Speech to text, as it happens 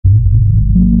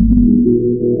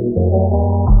Yo,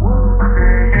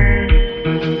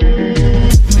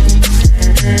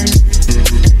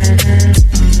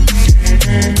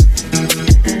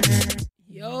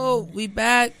 we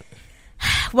back.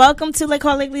 Welcome to Like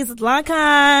Call Lisa's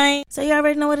Lakai. So you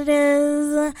already know what it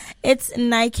is. It's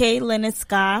Nike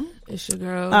Leniska. It's your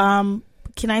girl.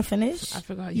 Can I finish? I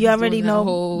forgot. You already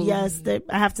know. Yes,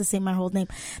 I have to say my whole name.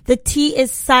 The T is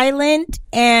silent,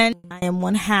 and I am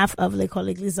one half of Le Call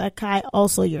Lisa's Lakai.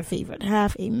 Also your favorite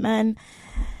half. Amen.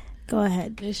 Go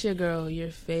ahead. It's your girl, your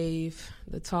fave,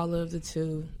 the taller of the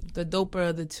two, the doper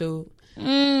of the two.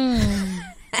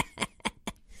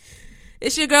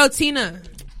 It's your girl Tina,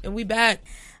 and we back.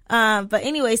 But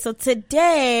anyway, so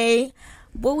today,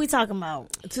 what are we talking about?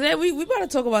 Today we about to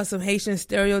talk about some Haitian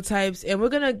stereotypes, and we're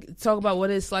gonna talk about what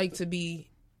it's like to be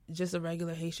just a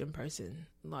regular Haitian person.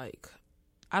 Like,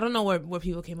 I don't know where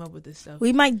people came up with this stuff.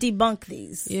 We might debunk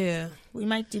these. Yeah, we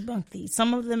might debunk these.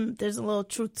 Some of them, there's a little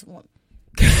truth to them.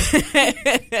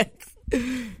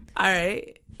 All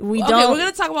right. We're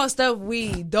gonna talk about stuff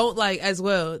we don't like as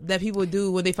well that people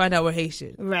do when they find out we're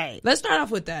Haitian. Right. Let's start off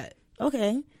with that.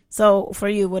 Okay. So for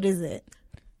you, what is it?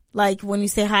 Like when you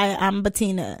say, hi, I'm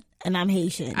Bettina and I'm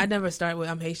Haitian. I never start with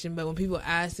I'm Haitian, but when people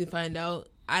ask to find out,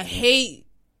 I hate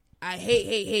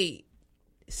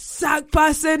sac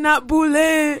passe not boule.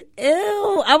 Ew,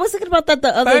 I was thinking about that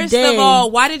the other day. First of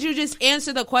all, why did you just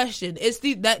answer the question? It's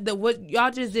the what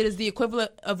y'all just did is the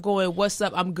equivalent of going, "What's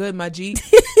up? I'm good, my G,"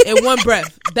 in one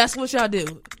breath. That's what y'all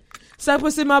do. Sac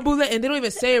passe ma boule, and they don't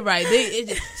even say it right.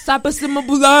 Sac passe ma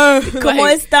boule. Como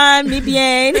están, mi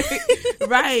bien?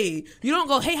 Right. You don't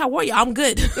go, "Hey, how are you? I'm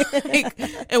good." Like,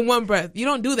 in one breath. You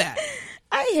don't do that.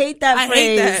 I hate that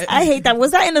phrase. I hate that.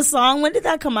 Was that in a song? When did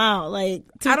that come out? Like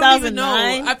 2009? I don't even know.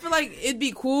 I feel like it'd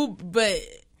be cool, but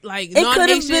like it could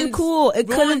have been cool. It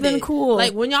could have been cool.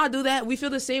 Like when y'all do that, we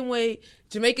feel the same way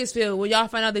Jamaicans feel when y'all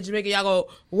find out that Jamaica, y'all go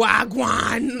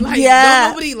wagwan. Like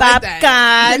nobody like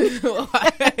that.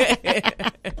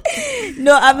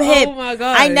 No, I'm hip. Oh my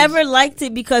god! I never liked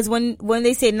it because when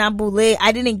they say Nabule,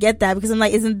 I didn't get that because I'm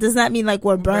like, does that mean like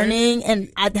we're burning? And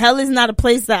hell is not a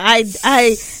place that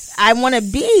I want to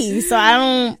be, so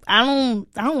I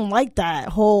don't like that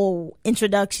whole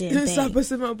introduction thing.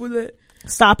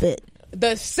 Stop it.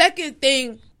 The second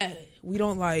thing we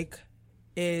don't like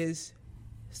is,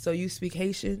 so you speak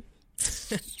Haitian?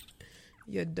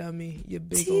 You dummy, you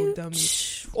big old dummy.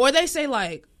 Or they say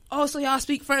like, oh, so y'all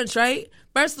speak French, right?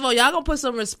 First of all, y'all gonna put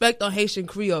some respect on Haitian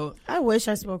Creole. I wish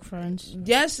I spoke French.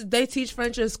 Yes, they teach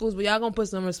French in schools, but y'all gonna put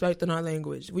some respect on our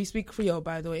language. We speak Creole,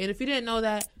 by the way, and if you didn't know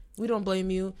that, we don't blame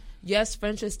you. Yes,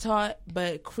 French is taught,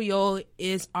 but Creole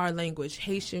is our language,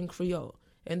 Haitian Creole.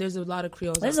 And there's a lot of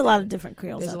Creoles. There's a lot of different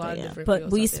Creoles out there. Yeah. But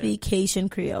we speak Haitian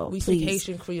Creole. We speak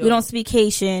Haitian Creole. We don't speak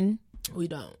Haitian. We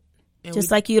don't. And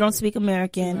just like you don't speak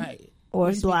American. Right.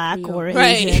 Or black or Asian.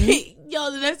 Right.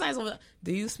 Yo, the next time someone,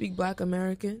 do you speak Black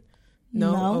American?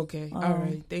 No? Okay. Oh. All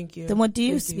right. Thank you. Then what do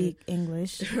you speak?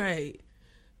 English. Right.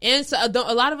 And so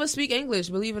a lot of us speak English,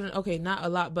 believe it or not. Okay, not a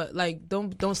lot, but like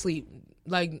don't sleep.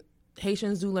 Like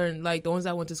Haitians do learn, like the ones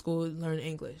that went to school learn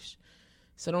English.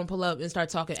 So don't pull up and start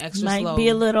talking extra slow. Might be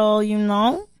a little,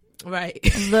 right.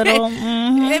 A little,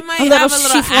 it might have a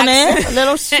little accent. A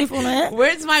little chiffonette.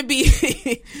 Words might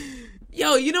be.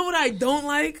 Yo, you know what I don't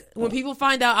like? When people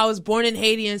find out I was born in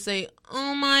Haiti and say,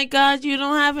 "Oh my God, you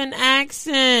don't have an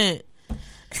accent."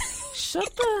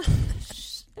 Shut the.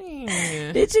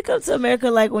 Did you come to America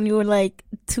like when you were like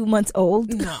 2 months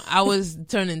old? No, I was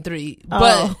turning 3.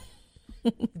 But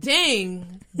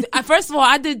dang. First of all,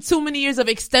 I did too many years of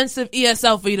extensive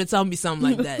ESL for you to tell me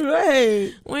something like that.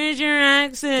 Right. Where's your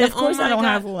accent? Yeah, of course I don't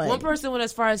have one. One person went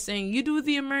as far as saying, "You do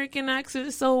the American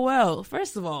accent so well."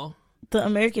 First of all. The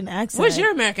American accent. What's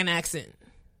your American accent?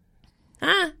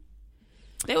 Huh?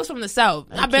 They was from the South.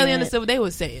 I barely understood what they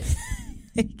was saying.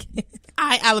 All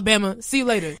right, Alabama. See you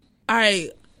later. All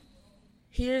right.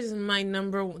 Here's my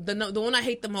number. The one I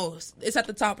hate the most. It's at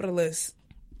the top of the list.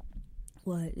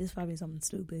 What? It's probably something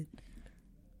stupid.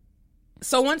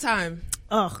 So one time,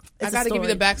 I got to give you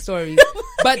the backstory.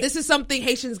 But this is something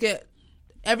Haitians get.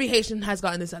 Every Haitian has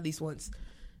gotten this at least once.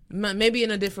 Maybe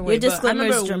in a different way. Your disclaimer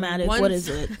is dramatic. What is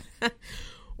it?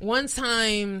 One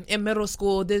time in middle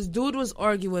school, this dude was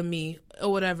arguing with me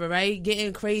or whatever, right?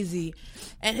 Getting crazy.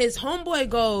 And his homeboy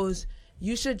goes,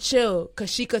 "You should chill because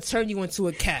she could turn you into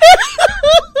a cat."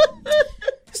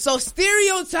 So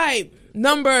stereotype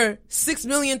number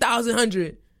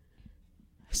 6,000,100.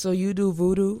 So you do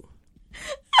voodoo?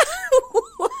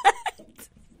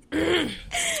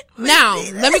 Now,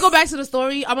 let me go back to the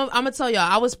story. I'm gonna tell y'all.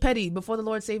 I was petty. Before the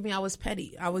Lord saved me, I was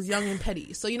petty. I was young and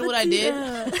petty. So you know what I did?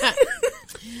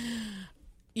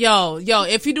 Yo,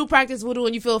 if you do practice voodoo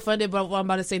and you feel offended by what I'm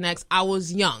about to say next, I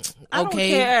was young. Okay? I don't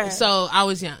care. So I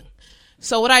was young.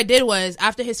 So what I did was,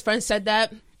 after his friend said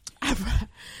that,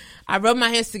 I rubbed my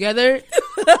hands together.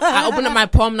 I opened up my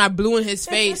palm and I blew in his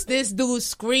face. This dude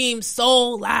screamed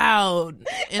so loud.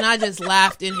 And I just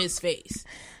laughed in his face.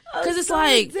 Because it's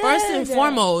like, first and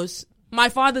foremost, my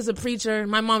father's a preacher.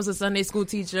 My mom's a Sunday school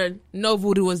teacher. No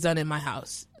voodoo was done in my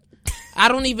house. I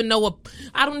don't even know what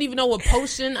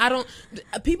potion. When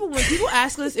people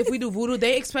ask us if we do voodoo,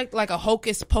 they expect like a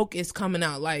hocus pocus coming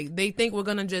out. Like they think we're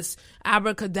gonna just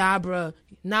abracadabra.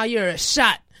 Now you're a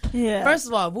shot. Yeah. First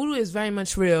of all, voodoo is very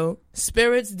much real.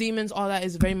 Spirits, demons, all that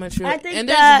is very much real. And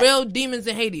that, there's real demons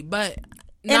in Haiti, but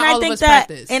not all of us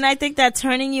practice. And I think that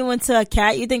turning you into a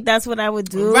cat, you think that's what I would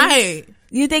do? Right.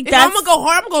 You think if I'm gonna go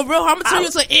hard, I'm gonna go real hard. I'm gonna turn you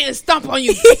into an ant and stomp on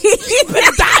you. You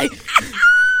better die.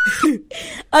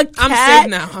 A cat? I'm safe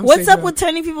now. What's up with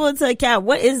turning people into a cat?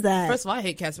 What is that? First of all, I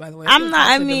hate cats, by the way.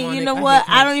 You know what?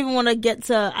 I don't want to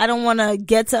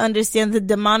get to understand the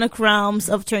demonic realms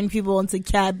of turning people into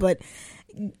cat, but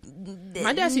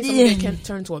my dad sees someone get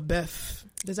turned to a Beth.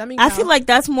 Does that mean I feel like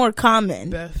that's more common.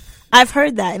 Beth. I've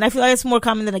heard that, and I feel like it's more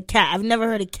common than a cat. I've never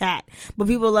heard a cat, but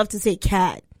people love to say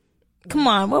cat. Come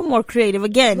on, we're more creative.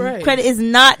 Again, credit is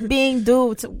not being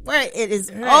due to where it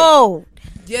is. Right. Oh.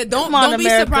 Yeah, don't be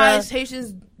surprised,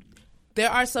 Haitians. There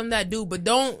are some that do, but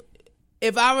don't.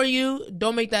 If I were you,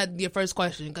 don't make that your first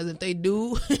question, because if they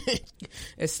do,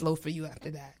 it's slow for you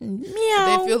after that. Meow.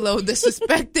 If they feel a little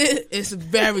disrespected, it's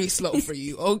very slow for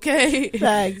you. Okay.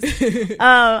 Thanks.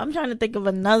 I'm trying to think of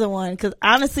another one, because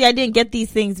honestly, I didn't get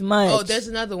these things much. Oh, there's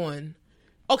another one.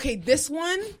 Okay, this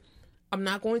one, I'm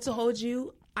not going to hold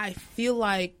you. I feel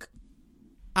like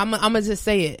I'm gonna just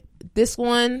say it. This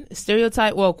one,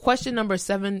 stereotype, question number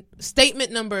 7,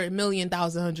 statement number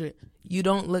 1,000,100. You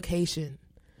don't look Haitian.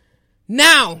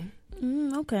 Now.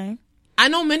 Okay. I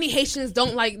know many Haitians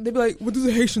don't like, they be like, what does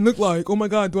a Haitian look like? Oh my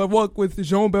God, do I walk with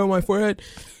Jean Bell on my forehead?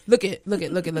 Look it.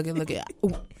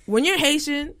 When you're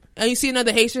Haitian and you see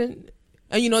another Haitian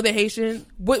and you know they're Haitian,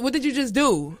 what did you just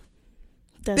do?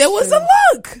 There was a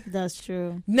look. That's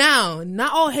true. Now,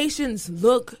 not all Haitians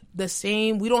look the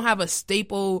same. We don't have a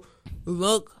staple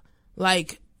look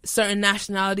like certain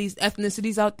nationalities,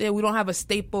 ethnicities out there. We don't have a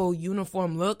staple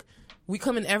uniform look. We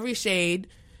come in every shade,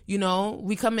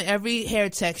 we come in every hair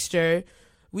texture.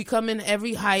 We come in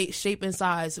every height, shape, and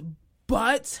size.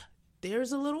 But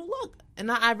there's a little look.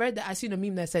 And I read that. I seen a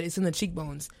meme that said it's in the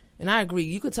cheekbones. And I agree.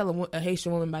 You could tell a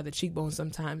Haitian woman by the cheekbones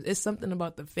sometimes. It's something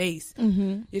about the face.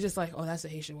 Mm-hmm. You're just like, oh, that's a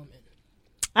Haitian woman.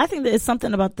 I think that it's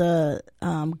something about the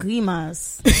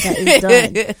grimas that is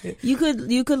done.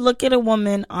 You could look at a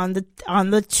woman on the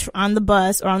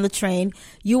bus or on the train.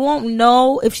 You won't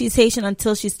know if she's Haitian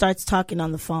until she starts talking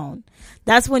on the phone.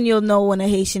 That's when you'll know when a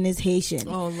Haitian is Haitian.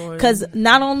 Oh Lord! Because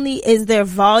not only is their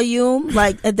volume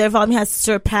their volume has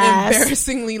surpassed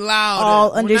embarrassingly loud.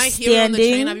 All understanding. When I hear on the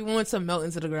train, I be wanting to melt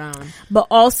into the ground. But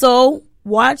also,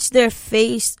 watch their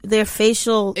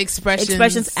facial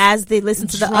expressions as they listen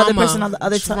to the other person on the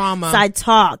other side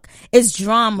talk. It's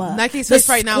drama. Nike's face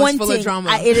right now is full of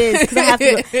drama. It is, because I have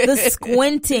to. The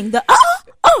squinting, the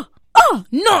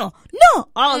no,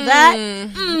 all of that.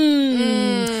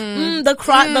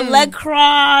 The leg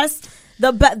cross.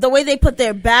 The way they put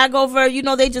their bag over,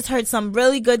 they just heard some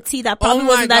really good tea that probably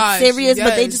wasn't that serious,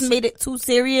 but they just made it too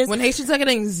serious. When Haitians are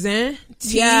getting zen,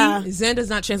 zen does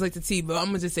not translate to tea, but I'm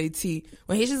gonna just say tea.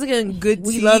 When Haitians are getting good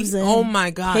tea, we love zen. Oh my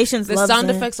God, Haitians the love sound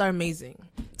zen. Effects are amazing.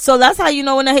 So that's how you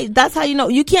know that's how you know.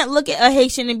 You can't look at a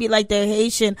Haitian and be like they're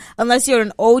Haitian unless you're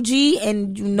an OG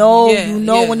and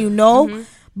when you know. Mm-hmm.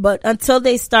 But until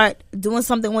they start doing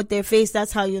something with their face,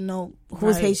 that's how you know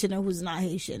who's Haitian and who's not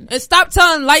Haitian. And stop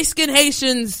telling light-skinned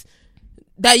Haitians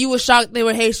that you were shocked they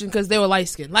were Haitian because they were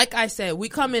light-skinned. Like I said, we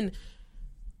come in...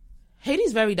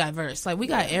 Haiti's very diverse. Like, we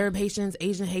got Arab Haitians,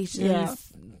 Asian Haitians. Yeah.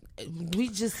 We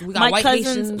got white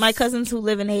Haitians. My cousins who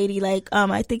live in Haiti,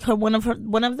 I think one of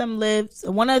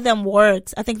them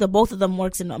works. I think both of them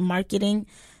works in the marketing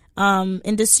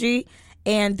industry.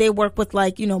 And they work with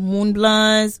Moon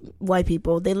Bloods, white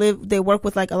people. They work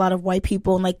with a lot of white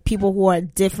people and people who are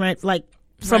different,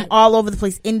 from all over the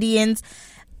place. Indians.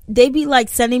 They be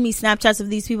sending me Snapchats of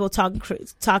these people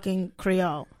talking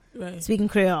Creole, speaking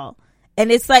Creole.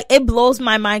 And it's it blows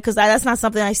my mind because that's not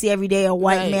something I see every day. A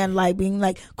white man being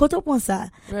 "Koto ponsa,"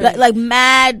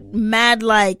 mad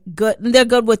good. They're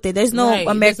good with it. There's no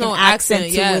American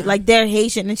accent to it. They're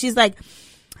Haitian, and she's like,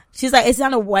 it's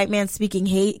not a white man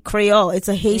speaking Creole. It's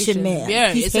a Haitian man.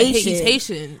 Yeah, he's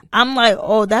Haitian. I'm like,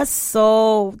 oh, that's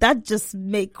so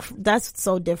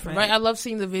different. Right. I love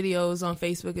seeing the videos on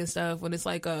Facebook and stuff when it's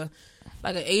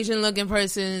like an Asian looking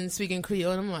person speaking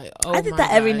Creole, and I'm like, oh, I think my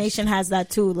that every gosh. nation has that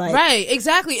too. Like, Right,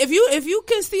 exactly. If you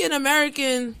can see an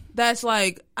American that's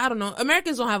like, I don't know,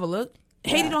 Americans don't have a look.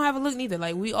 Haiti don't have a look neither.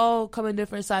 Like, we all come in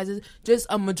different sizes. Just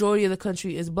a majority of the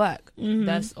country is black.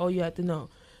 That's all you have to know.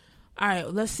 All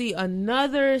right, let's see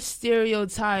another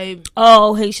stereotype.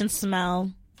 oh, Haitian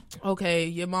smell. Okay,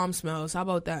 your mom smells. How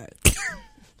about that?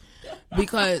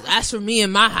 Because as for me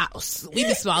in my house, we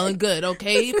be smelling good,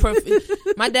 okay? Perfect.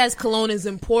 My dad's cologne is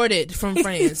imported from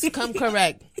France. Come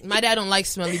correct. My dad don't like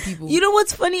smelly people. You know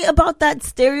what's funny about that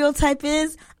stereotype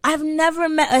is I've never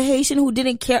met a Haitian who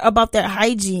didn't care about their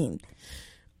hygiene.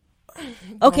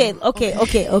 Okay.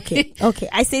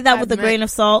 I say that with a grain of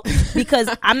salt because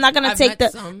I'm not gonna take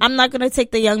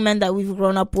the young men that we've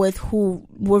grown up with who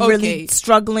were really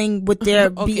struggling with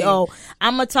their BO.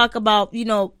 I'm gonna talk about, you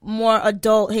know, more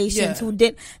adult Haitians who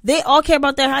did. They all care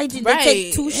about their hygiene. They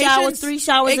take 2 showers, 3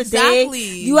 showers a day.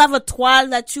 You have a toile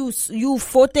that you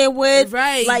frotte with,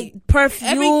 like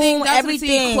perfume,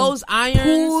 everything, clothes irons,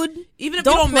 food. Even if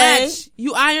you don't match,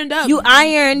 you ironed up. You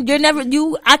iron.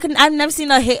 I've never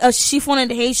seen a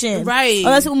chiffoned Haitian. Right.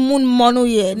 Unless moun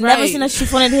monouye. Never seen a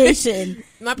chiffoned Haitian.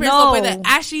 My parents don't play that.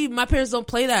 Ashy, my parents don't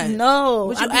play that. No.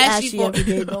 What you ashy for? every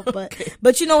day though,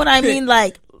 but you know what I mean?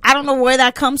 Like, I don't know where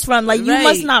that comes from. Like, you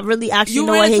must not really actually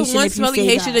know a Haitian if you say that. You ran into one smelly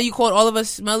Haitian that you called all of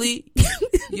us smelly.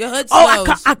 Your hood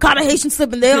smells. I caught a Haitian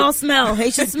slip and they all smell.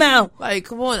 Haitian smell. Like,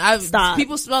 come on. Stop.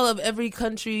 People smell of every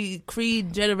country,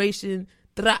 creed, generation.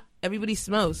 Everybody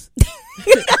smells.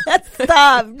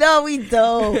 Stop. No, we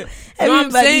don't. No, I'm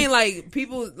saying, like,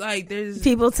 people, like, there's...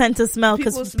 People tend to smell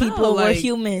because people like, were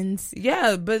humans.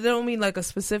 Yeah, but they don't mean, like, a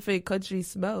specific country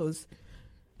smells.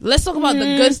 Let's talk about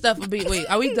the good stuff of being... Wait,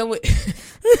 are we done with...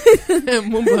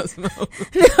 Mumba smells?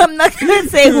 No, I'm not going to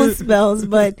say who smells,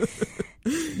 but...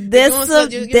 I'm talking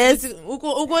to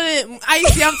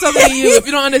you. If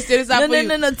you don't understand, it's not for you.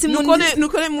 No.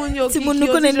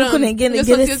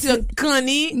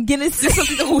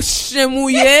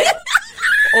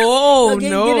 Oh, okay,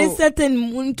 no. Gen a certain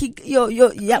moun ki ya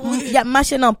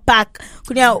mache nan pak.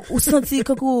 Kounya ou senti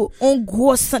kakou on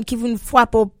gros sant ki vin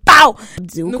fwape ou pow.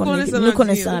 Nou konen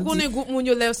sa. Nou konen group moun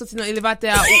yo lev senti nan elevate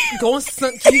a gon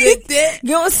sant ki rete.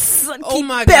 Gon sant ki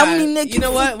permine ki. You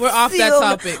know what? We're off that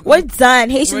topic. We're done.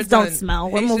 Haitians don't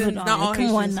smell. We're moving on.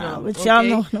 Come on now. But y'all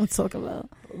know what I'm talking about.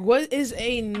 What is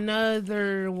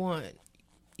another one?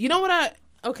 You know what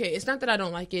Okay, it's not that I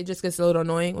don't like it. It just gets a little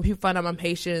annoying when people find out I'm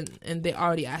Haitian and they're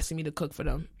already asking me to cook for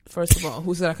them. First of all,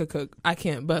 who said I could cook? I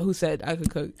can't, but who said I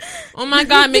could cook? Oh my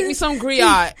God, make me some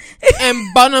grillade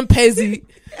and bonum pezi.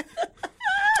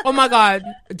 Oh my God,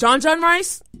 John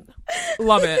rice?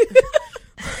 Love it.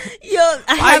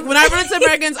 When I run into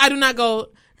Americans, I do not go,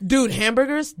 dude,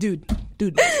 hamburgers? Dude,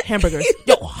 hamburgers.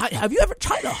 Yo, have you ever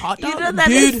tried a hot dog? You know, that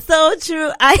is so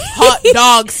true. Hot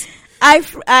dogs.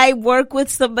 I work with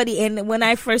somebody, and when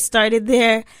I first started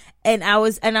there, and I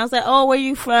was like, oh, where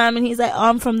you from? And he's like, oh,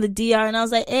 I'm from the DR. And I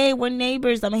was like, hey, we're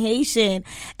neighbors. I'm Haitian.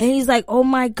 And he's like, oh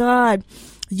my God,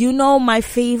 you know, my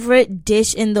favorite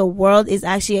dish in the world is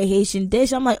actually a Haitian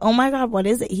dish. I'm like, oh my God, what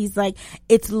is it? He's like,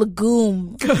 it's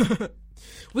legume.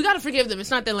 We gotta forgive them.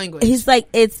 It's not their language. He's like,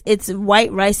 it's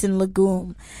white rice and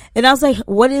legume. And I was like,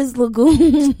 what is legume?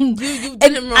 You did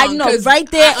it wrong. I know,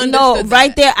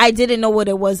 right there, I didn't know what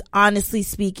it was, honestly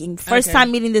speaking. First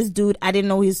time meeting this dude, I didn't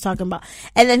know what he was talking about.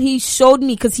 And then he showed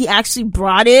me, because he actually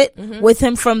brought it with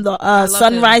him from the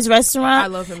Sunrise restaurant. I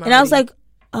love him already. And I was like,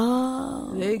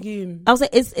 oh. Legume. I was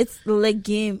like, it's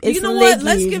legume. It's you know legume. what?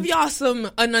 Let's give y'all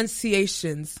some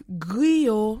enunciations.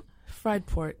 Griot, fried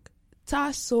pork.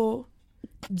 Tasso,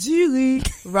 du riz,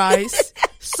 rice,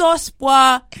 sauce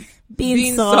pois,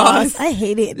 bean sauce. I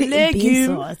hate it. Legume. Bean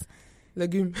sauce.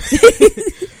 Legume.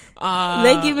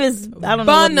 Legume is, I don't know.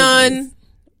 Banan.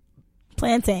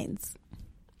 Plantains.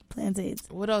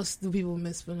 What else do people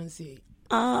mispronunciate?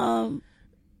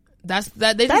 That's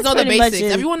they just know the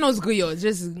basics. Everyone knows griot.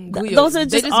 Just griot. Those are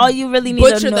just all you really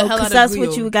need to know, because that's griot.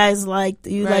 what you guys like.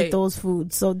 You like those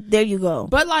foods. So there you go.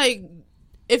 But like,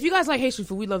 if you guys like Haitian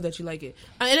food, we love that you like it.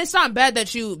 And it's not bad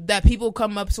that people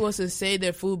come up to us and say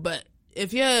their food, but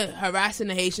if you're harassing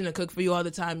a Haitian to cook for you all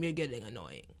the time, you're getting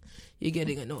annoying.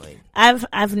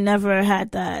 I've never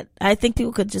had that. I think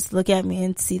people could just look at me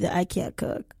and see that I can't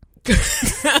cook.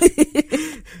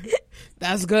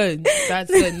 That's good.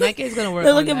 Nike's gonna work.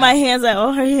 They look at my hands like,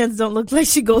 oh, her hands don't look like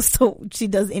she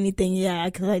does anything. Yeah,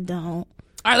 because I don't. All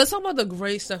right, let's talk about the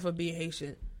great stuff of being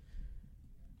Haitian.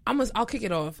 I'll kick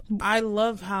it off. I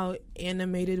love how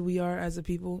animated we are as a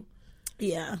people.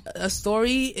 Yeah. A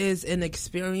story is an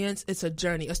experience. It's a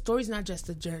journey. A story's not just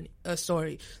a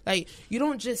story. Like, you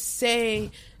don't just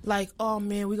say, like, oh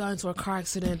man, we got into a car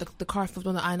accident. The car flipped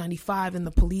on the I-95 and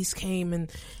the police came and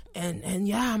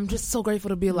yeah, I'm just so grateful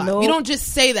to be alive. Nope. You don't just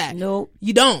say that. Nope.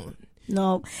 You don't.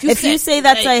 No. If you say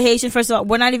that to a Haitian, first of all,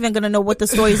 we're not even going to know what the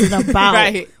story is about.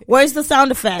 Right. Where's the sound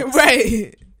effects?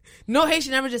 Right. No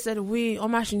Haitian ever just said, "Oui,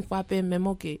 on machine frappe même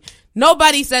okay."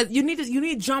 Nobody says you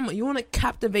need drama. You want to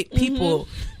captivate people.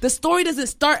 Mm-hmm. The story doesn't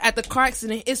start at the car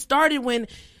accident. It started when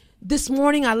this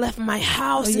morning I left my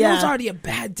house and it was already a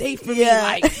bad day for me.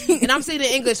 Like, and I'm saying it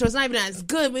in English, so it's not even as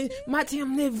good. But my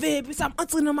team live it, but I'm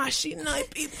until the machine night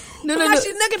people. No.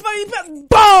 Machine naked for me,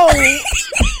 boom.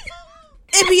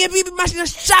 Machine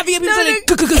shabby.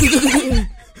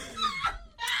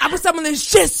 I was someone in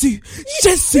Jesse.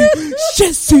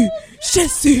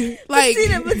 Like,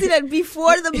 but see that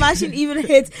before the machine even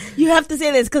hits, you have to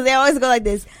say this because they always go like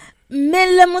this. Mais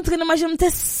le montre de machine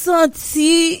te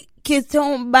senti que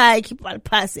ton bail qui parle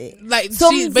passer. Like,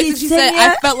 she said,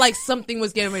 I felt like something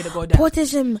was getting ready to go down.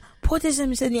 Protège-moi,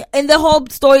 and the whole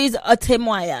story is a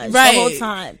témoignage the whole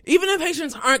time. Even if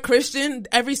Haitians aren't Christian,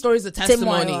 every story is a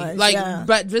testimony.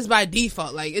 But just by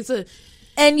default, like, it's a.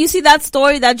 And you see that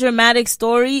story, that dramatic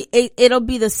story, it'll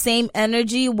be the same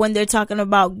energy when they're talking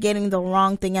about getting the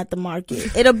wrong thing at the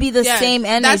market. It'll be the same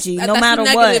energy, no matter what.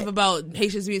 That's the negative about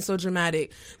Haitians being so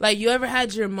dramatic. Like, you ever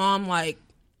had your mom, like,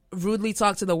 rudely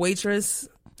talk to the waitress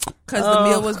because the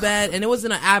meal was bad? And it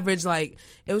wasn't an average, like,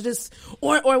 it was just,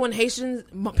 or when Haitian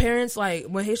parents, like,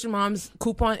 when Haitian moms'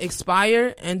 coupon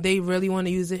expire and they really want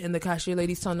to use it and the cashier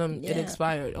lady's telling them it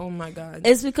expired. Oh my God.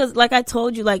 It's because, like I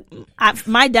told you, like,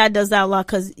 my dad does that a lot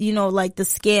because, you know, like the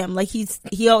scam, like he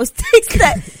always thinks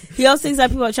that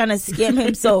people are trying to scam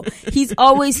him. So he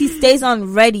stays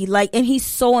on ready, like, and he's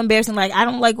so embarrassing. Like, I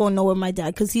don't like going nowhere with my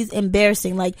dad because he's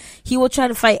embarrassing. Like, he will try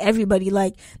to fight everybody.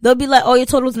 Like, they'll be like, oh, your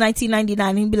total is $19.99.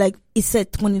 And he'll be like, it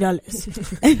said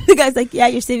 $20. And the guy's like, yeah,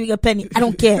 you're saving a penny. I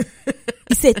don't care.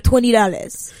 He said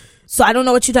 $20. So I don't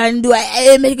know what you're trying to do.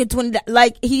 I make it $20.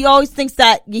 Like, he always thinks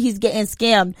that he's getting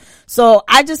scammed. So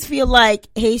I just feel like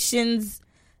Haitians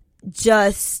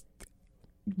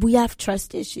we have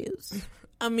trust issues.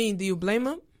 I mean, do you blame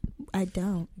them? I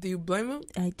don't. Do you blame them?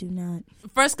 I do not.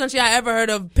 First country I ever heard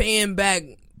of paying back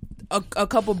a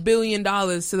couple $1 billion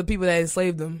to the people that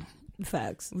enslaved them.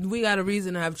 Facts. We got a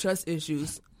reason to have trust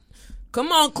issues.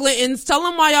 Come on, Clintons. Tell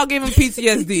them why y'all gave him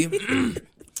PTSD.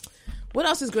 What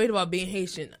else is great about being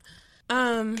Haitian?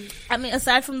 I mean,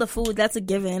 aside from the food, that's a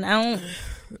given. I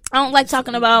don't like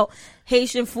talking about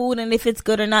Haitian food and if it's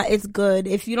good or not. It's good.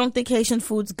 If you don't think Haitian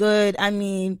food's good, I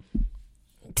mean,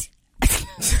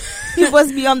 you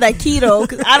must be on that keto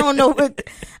because I don't know what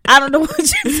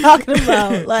you're talking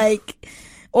about. Like,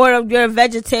 or you're a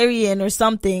vegetarian or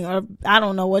something, or I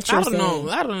don't know what you're saying.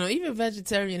 I don't know. Even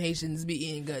vegetarian Haitians be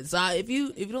eating good. So if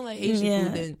you don't like Haitian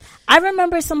food, then I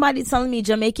remember somebody telling me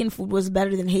Jamaican food was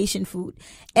better than Haitian food.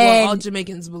 And well, all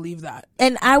Jamaicans believe that.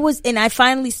 And I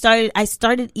finally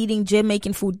started eating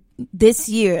Jamaican food this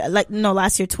year.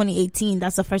 Last year, 2018.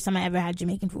 That's the first time I ever had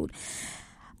Jamaican food.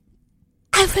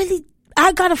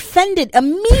 I got offended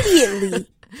immediately.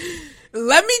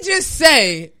 Let me just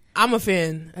say, I'm a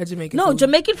fan of Jamaican food. No,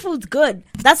 Jamaican food's good.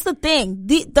 That's the thing.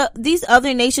 These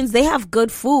other nations, they have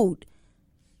good food.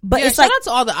 But it's shout out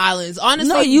to all the islands.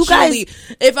 Honestly, no, you guys.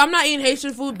 If I'm not eating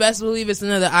Haitian food, best believe it's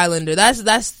another islander.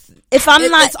 If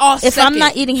I'm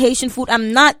not eating Haitian food,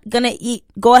 I'm not gonna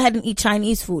go ahead and eat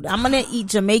Chinese food. I'm gonna eat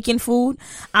Jamaican food.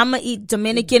 I'm gonna eat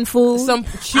Dominican food. Some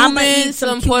Cuban,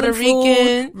 some Puerto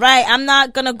Rican. Right. I'm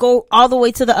not gonna go all the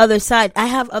way to the other side. I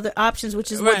have other options,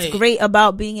 which is what's great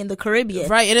about being in the Caribbean.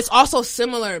 Right. And it's also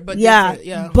similar, but different.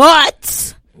 Yeah.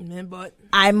 But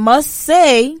I must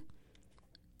say,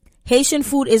 Haitian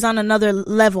food is on another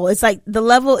level. It's like the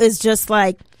level is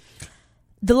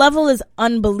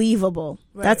unbelievable.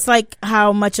 Right. That's like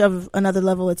how much of another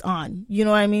level it's on. You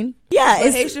know what I mean? Yeah.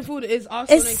 Haitian food is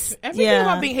also everything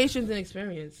about being Haitian is an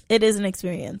experience. It is an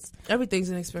experience. Everything's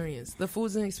an experience. The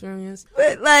food's an experience.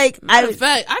 But like, in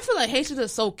fact, I feel like Haitians are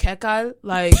so kekal.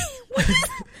 Like,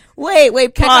 wait,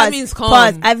 kekal pause. Means calm.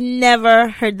 Pause. I've never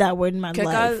heard that word in my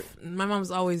life. My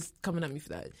mom's always coming at me for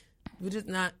that.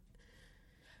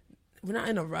 We're not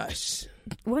in a rush.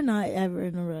 We're not ever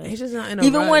in a rush. Haitians not in a rush.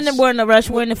 Even when we're in a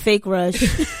rush, we're in a fake rush.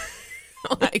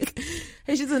 Like,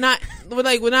 Haitians are not.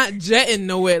 We're not jetting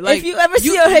nowhere. Like, if you ever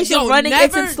see a Haitian running,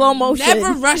 it's in slow motion.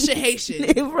 Never rush a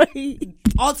Haitian. Right.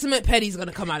 Ultimate petty's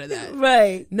gonna come out of that.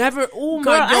 Right. Never. Oh my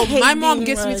God. My mom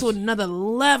gets me to another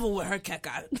level with her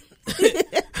keka.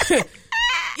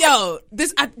 Yo,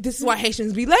 this is why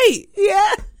Haitians be late.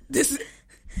 Yeah.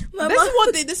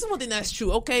 This is one thing that's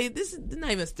true. Okay, this is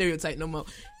not even a stereotype no more.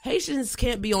 Haitians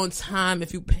can't be on time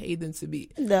if you pay them to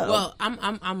be. No. Well,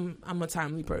 I'm a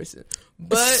timely person,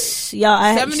 but y'all,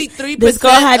 73% this girl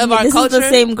had of me. our This culture. is the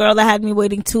same girl that had me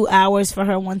waiting 2 hours for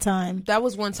her one time. That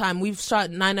was one time. We've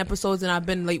shot 9 episodes and I've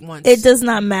been late once. It does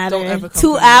not matter. Don't ever come 2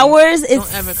 for me. hours is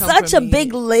Don't ever come such for a me.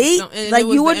 big late. Like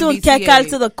You were doing MBTA. kekal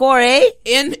to the core, eh?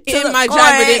 In the my core.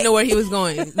 job, but didn't know where he was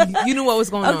going. You knew what was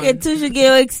going Okay, on. Tusha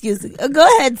gave excuses.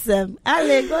 Go ahead, Sam.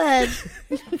 Ale, go ahead.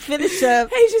 Finish up.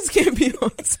 Haitians can't be on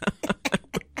time.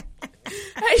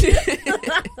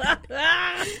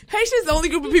 Haitians the only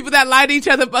group of people that lie to each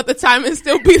other about the time and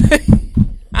still be late.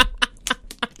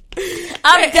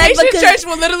 I'm dead Haitian because church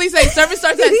will literally say service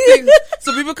starts at 6,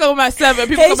 so people come at 7,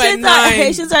 people come at 9.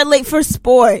 Haitians are late for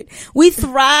sport. We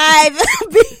thrive.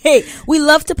 We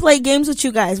love to play games with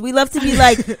you guys. We love to be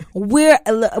like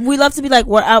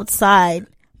we're outside.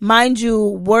 Mind you,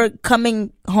 we're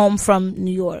coming home from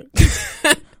New York.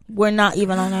 We're not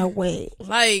even on our way.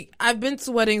 Like, I've been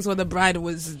to weddings where the bride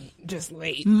was just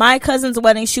late. My cousin's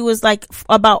wedding, she was like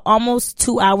about almost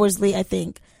 2 hours late, I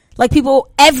think. Like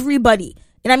everybody,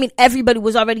 and I mean everybody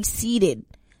was already seated.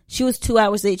 She was 2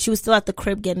 hours late. She was still at the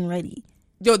crib getting ready.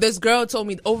 Yo, this girl told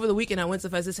me over the weekend I went to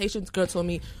Fest. This Haitian girl told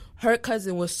me her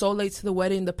cousin was so late to the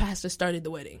wedding, the pastor started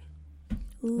the wedding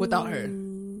without her.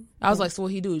 I was like, so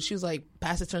what he do? She was like,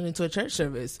 pastor turned into a church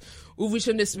service. Oh, Like,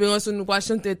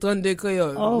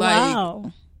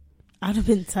 wow. I'd have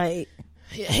been tight.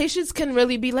 Haitians can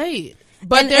really be late.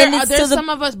 But And there's some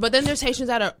of us, but then there's Haitians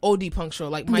that are OD punctual.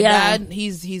 Like my dad,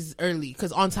 he's early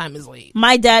because on time is late.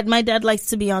 My dad likes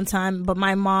to be on time, but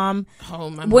my mom, My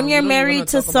when mom, you're we don't married wanna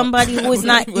to talk about- somebody who is we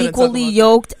not don't wanna talk equally about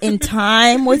yoked in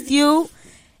time with you,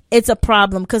 it's a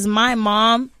problem. Because my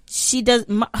mom, she does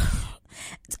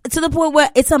to the point where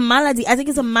it's a malady. I think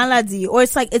it's a malady, or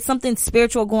it's like it's something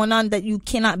spiritual going on that you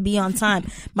cannot be on time.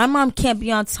 My mom can't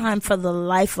be on time for the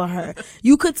life of her.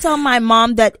 You could tell my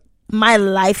mom that my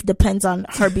life depends on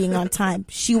her being on time.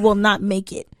 She will not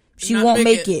make it. She won't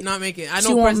make it. Not make it. I She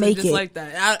know won't persons make just it. like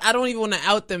that. I don't even want to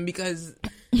out them because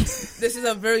this is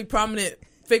a very prominent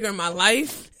figure in my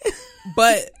life.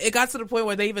 But it got to the point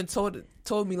where they even told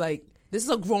me, like, this is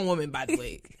a grown woman, by the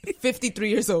way, 53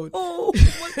 years old. Oh,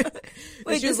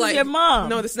 wait, she this was is your mom?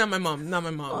 No, this is not my mom. Not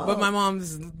my mom. But my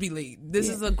mom's be late. This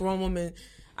is a grown woman.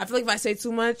 I feel like if I say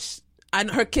too much,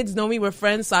 her kids know me. We're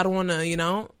friends, so I don't want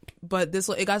to, But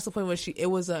it got to the point where it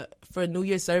was for a New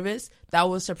Year's service. That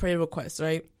was her prayer request,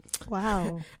 right?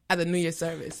 Wow. At the New Year's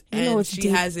service, You know and she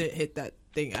deep. hasn't hit that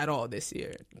thing at all this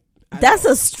year. That's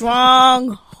a strong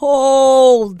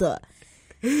hold.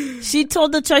 She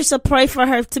told the church to pray for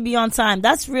her to be on time.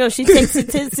 That's real. She takes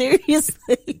it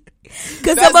seriously.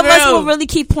 Because some of us will really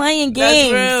keep playing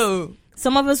games. That's real.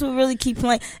 Some of us will really keep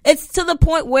playing. It's to the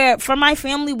point where, for my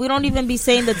family, we don't even be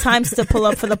saying the times to pull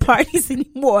up for the parties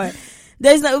anymore.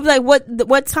 There's no, like,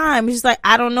 what time? It's just like,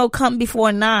 I don't know, come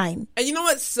before 9. And you know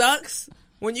what sucks?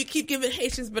 When you keep giving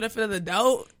Haitians benefit of the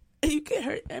doubt, you get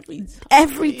hurt every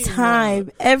time.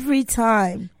 Every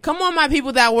time. Come on, my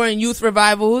people that were in youth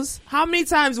revivals. How many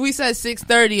times we said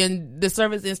 6:30 and the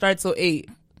service didn't start till 8?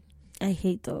 I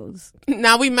hate those.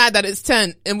 Now we mad that it's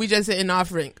 10 and we just hit an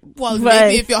offering. Well, Right.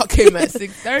 maybe if y'all came at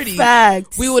 6:30,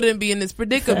 Facts. we wouldn't be in this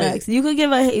predicament. Facts. You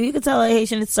could tell a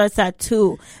Haitian it starts at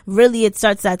 2. Really, it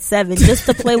starts at 7 just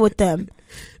to play with them.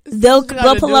 They'll what you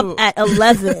gotta pull do. up at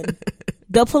 11.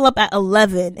 They'll pull up at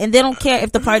 11, and they don't care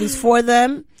if the party's for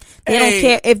them. They don't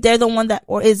care if they're the one that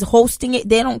or is hosting it.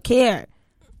 They don't care.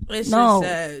 It's No.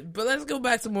 just sad. But let's go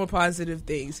back to more positive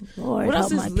things. Lord, what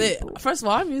else help is my lit? people. First of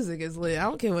all, our music is lit. I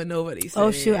don't care what nobody says. Oh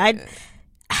shoot, I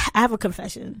have a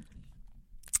confession.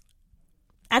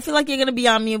 I feel like you're gonna be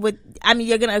on me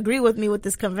you're gonna agree with me with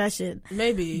this confession.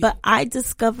 Maybe. But I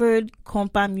discovered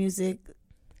compa music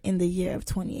in the year of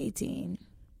 2018.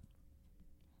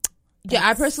 Yeah,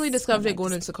 I personally discovered it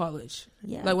going into college.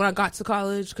 Yeah. Like when I got to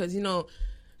college, because, shout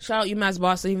out UMass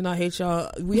Boston, even though I hate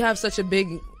y'all. We have such a big,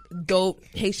 dope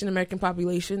Haitian American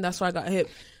population. That's why I got hip.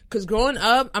 Because growing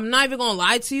up, I'm not even going to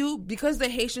lie to you, because the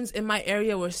Haitians in my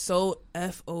area were so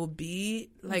FOB,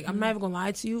 like, I'm not even going to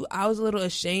lie to you, I was a little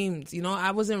ashamed.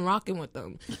 I wasn't rocking with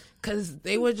them. Because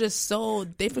they were just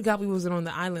they forgot we wasn't on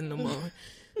the island no more.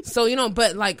 So,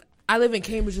 but like, I live in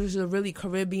Cambridge, which is a really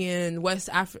Caribbean, West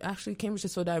Africa. Actually, Cambridge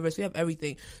is so diverse. We have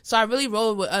everything. So I really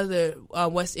rolled with other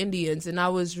West Indians, and I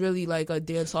was really like a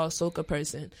dancehall soca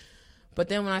person. But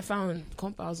then when I found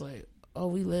compa, I was like, oh,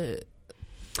 we lit.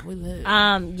 We lit.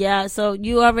 Yeah, so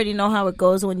you already know how it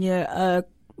goes when you're a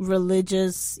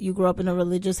religious. You grew up in a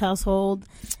religious household,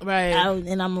 right?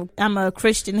 And I'm a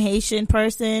Christian Haitian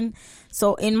person.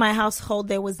 So in my household,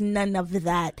 there was none of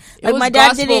that. Like my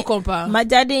dad didn't. Compa. My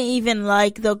dad didn't even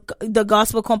like the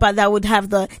gospel compa that would have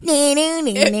the.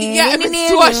 If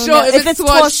it's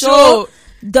too short,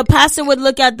 the pastor would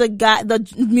look at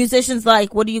the musicians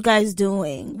like, "What are you guys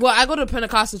doing?" Well, I go to a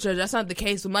Pentecostal church. That's not the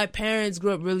case. But my parents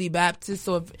grew up really Baptist,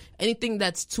 so if anything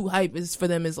that's too hype is for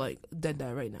them is like dead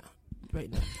right now.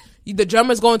 The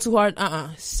drummer's going too hard.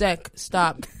 Sec.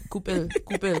 Stop. Coupe.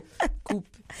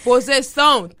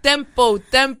 Position. Tempo.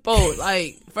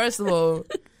 Like, first of all,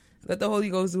 let the Holy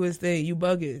Ghost do his thing. You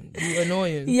bugging. You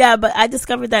annoying. Yeah, but I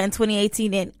discovered that in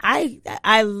 2018, and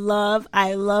I love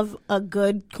a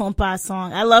good compa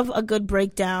song. I love a good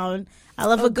breakdown. I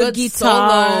love a good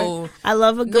guitar. Solo. I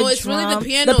love a good it's drum. Really the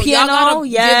piano. The piano, y'all gotta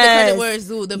yes. give the credit where it's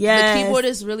due. The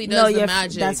keyboardist really does the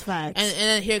magic. That's facts. And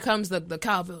then here comes the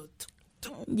cowbell.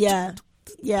 Yeah.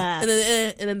 And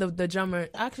then the drummer.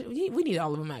 Actually, we need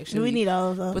all of them. Actually, we need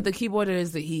all of them. But the keyboarder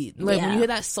is the heat. Like when you hear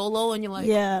that solo and you're like,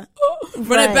 run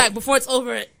it back before it's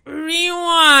over.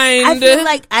 Rewind.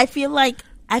 I feel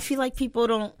like people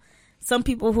don't. Some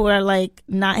people who are like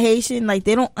not Haitian, like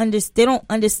they don't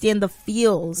understand the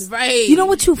feels. Right. You know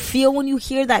what you feel when you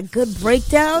hear that good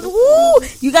breakdown? Woo!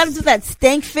 You gotta do that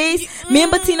stank face. Me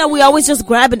and Bettina, we always just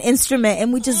grab an instrument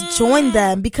and we just join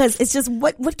them because it's just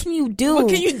what can you do? What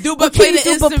can you do but play the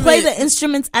instrument? But play the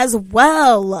instruments as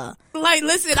well. Like,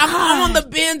 listen, I'm on the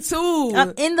band too.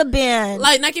 I'm in the band.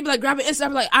 Like, Nike be like, grab an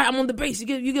instrument. I'm like, I'm on the bass. You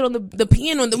get on the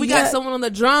piano. We got someone on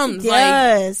the drums.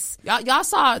 Yes. Like, y'all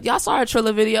saw our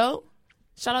Triller video.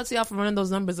 Shout out to y'all for running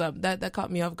those numbers up. That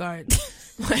caught me off guard.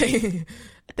 Like,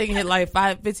 I think it hit like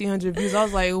 1,500 views. I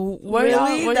was like, where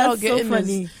y'all getting so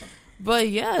funny. This? But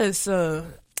yes,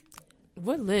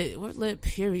 we're lit,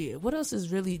 period. What else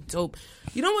is really dope?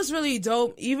 You know what's really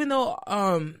dope? Even though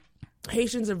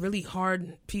Haitians are really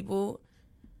hard people,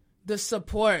 the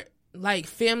support, like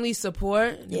family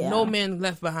support, no man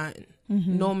left behind.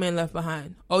 Mm-hmm. No man left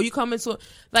behind. Oh, you come into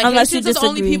like Haitians are the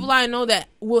only people I know that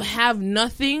will have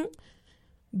nothing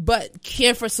but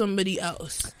care for somebody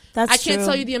else. I can't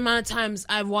tell you the amount of times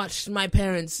I've watched my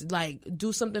parents like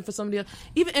do something for somebody else.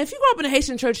 Even if you grow up in a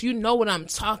Haitian church, you know what I'm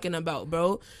talking about,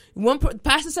 bro.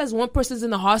 Pastor says one person's in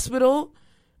the hospital,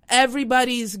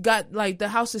 everybody's got like the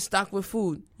house is stocked with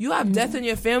food. You have death in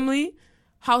your family,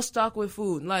 house stocked with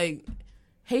food. Like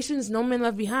Haitians, no man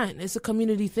left behind. It's a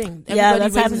community thing. Everybody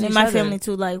that's happening in my family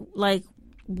too. Like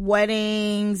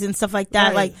weddings and stuff like that.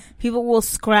 Right. Like people will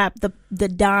scrap the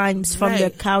dimes from their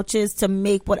couches to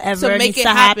make whatever needs to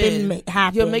happen.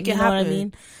 You'll make it happen. What I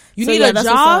mean? You need a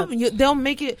job. They'll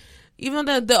make it. Even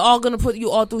though they're all gonna put you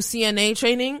all through CNA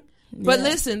training. But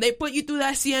listen, they put you through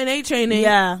that CNA training,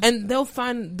 and they'll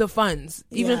find the funds,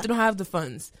 even if they don't have the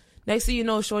funds. Next thing you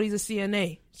know, Shorty's a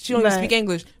CNA. She don't even speak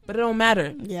English, but it don't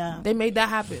matter. Yeah, they made that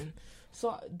happen.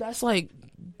 So that's like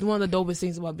one of the dopest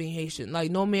things about being Haitian.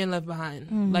 Like no man left behind.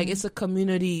 Mm-hmm. Like it's a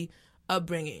community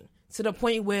upbringing to the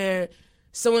point where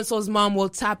so and so's mom will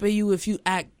tap at you if you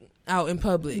act out in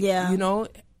public. Yeah, you know.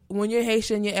 When you're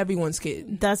Haitian, you're everyone's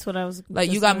kid. That's what I was like.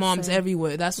 You got moms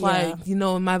everywhere. That's why in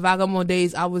my vagabond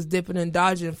days, I was dipping and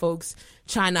dodging folks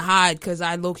trying to hide because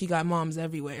I low-key got moms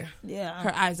everywhere. Yeah,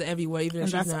 her eyes are everywhere, even if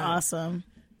she's not. That's awesome.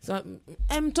 So,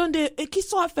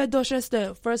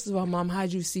 first of all, mom,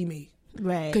 how'd you see me?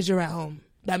 Right, because you're at home.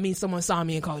 That means someone saw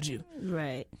me and called you.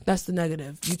 Right. That's the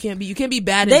negative. You can't be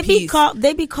bad in peace.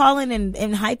 They be calling and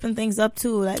hyping things up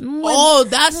too. Like,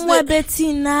 that's the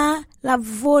Bettina la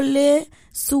volé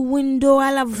sous window,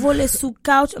 la volé sous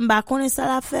couch. M'ba connait ça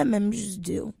la fait, même juste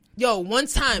do. Yo, one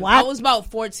time I was about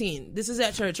 14. This is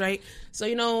at church, right? So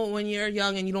when you're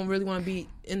young and you don't really want to be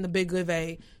in the big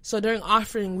levee. So during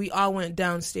offering, we all went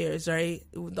downstairs, right?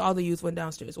 All the youth went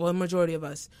downstairs. Well, the majority of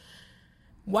us.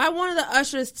 Why one of the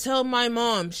ushers tell my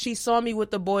mom she saw me with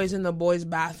the boys in the boys'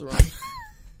 bathroom?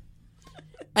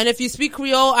 And if you speak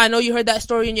Creole, I know you heard that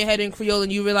story in your head in Creole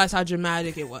and you realize how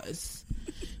dramatic it was.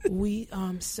 Oui,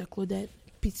 c'est Claudette,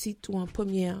 petite ou en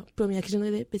première question,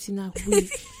 petit na, oui,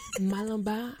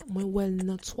 malamba, moi, well,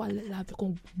 dans toilette là, avec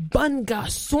un bon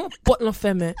garçon, porte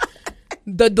l'enfermé.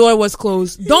 The door was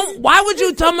closed. Why would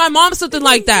you tell my mom something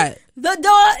like that? The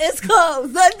door is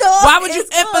closed. Why would you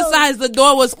emphasize the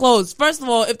door was closed? First of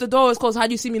all, if the door was closed,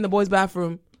 how'd you see me in the boys'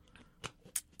 bathroom?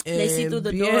 They see through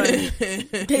the door.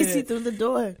 They see through the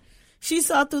door. She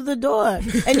saw through the door.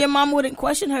 And your mom wouldn't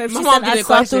question her if she said, I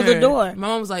saw through the door. My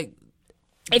mom was like...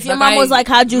 If your mom was like,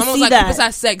 how'd you see that?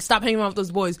 Besides sex, stop hanging around with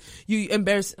those boys. You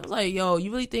embarrassed. I was like, yo,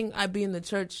 you really think I'd be in the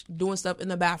church doing stuff in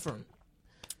the bathroom?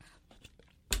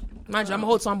 Mind you, I'm a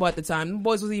whole tomboy at the time. Them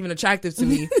boys wasn't even attractive to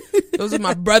me. Those are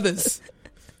my brothers.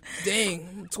 Dang,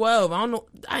 I'm 12. I don't know.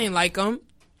 I ain't like them.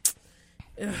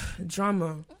 Ugh,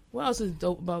 drama. What else is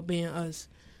dope about being us?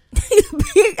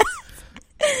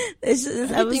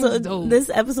 This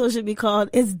episode should be called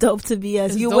 "It's Dope to Be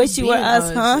Us." It's You dope wish you were being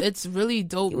us, huh? It's really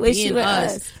dope wish being you were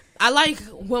us. us. I like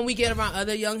when we get around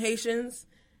other young Haitians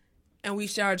and we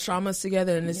share our traumas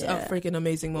together, and it's a freaking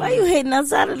amazing moment. Why you hating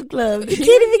outside of the club? You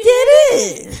can't even get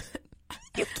in.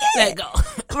 You can't. Let go.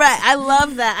 Right. I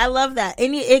love that.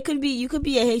 You could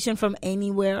be a Haitian from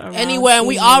anywhere around. Anywhere, and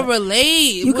we all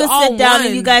relate. You We're could all sit down one.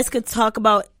 and you guys could talk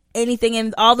about anything,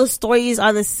 and all the stories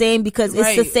are the same because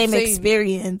it's the same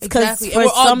experience. Because Exactly. for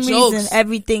some jokes. reason,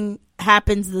 everything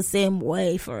happens the same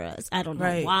way for us. I don't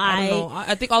know why. I don't know.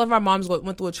 I think all of our moms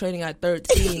went through a training at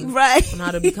 13 right. on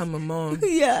how to become a mom.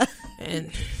 Yeah.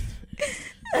 And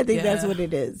I think that's what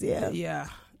it is. Yeah. Yeah.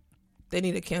 They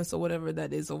need to cancel whatever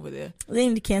that is over there. They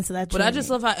need to cancel that training. But I just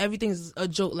love how everything's a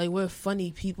joke. Like, we're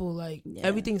funny people. Like,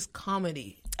 everything's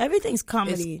comedy. Everything's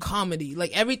comedy. It's comedy.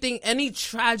 Like, everything, any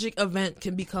tragic event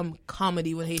can become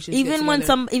comedy when Haitians even get when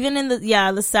together. even in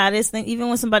the saddest thing, even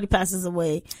when somebody passes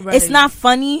away, Right. it's not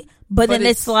funny, but then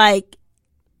it's like,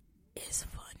 it's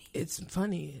funny. It's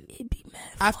funny. It'd be mad.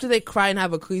 After they cry and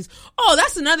have a crease. Oh,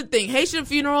 that's another thing. Haitian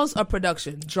funerals are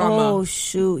production. Drama. Oh,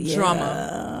 shoot.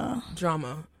 Yeah.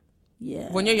 Drama.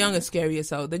 Yeah. When you're young, it's scary as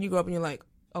hell. Then you grow up and you're like,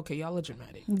 okay, y'all are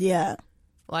dramatic. Yeah.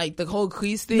 Like, the whole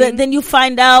crease thing. But then you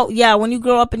find out, when you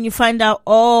grow up and you find out,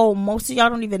 oh, most of y'all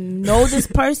don't even know this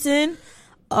person.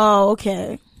 Oh,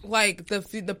 okay. Like,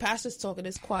 the pastor's talking,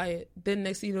 it's quiet. Then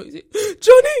next thing you know, you say,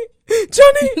 Johnny,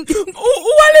 who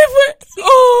I live with?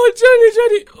 Oh, Johnny,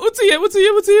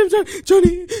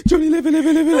 Johnny, living. I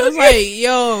was like,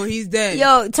 yo, he's dead.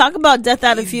 Yo, talk about death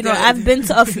at a funeral. dead. I've been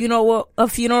to a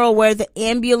funeral where the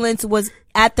ambulance was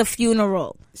at the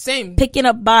funeral. Same. Picking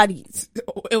up bodies.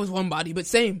 It was one body, but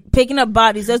same. Picking up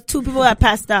bodies. There's 2 people that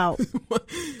passed out. 2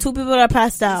 people that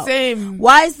passed out. Same.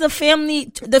 Why is the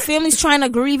family's trying to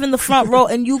grieve in the front row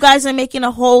and you guys are making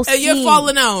a whole scene? And you're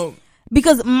falling out.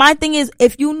 Because my thing is,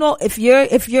 if you know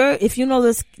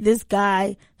this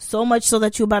guy so much so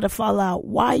that you're about to fall out,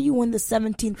 why are you in the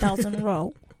 17,000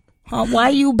 row? Huh? Why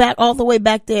are you all the way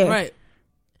back there? Right.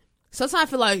 Sometimes I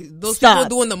feel like those Stop.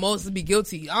 people doing the most to be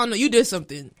guilty. I don't know. You did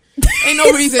something. Ain't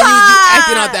no reason you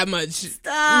acting out that much.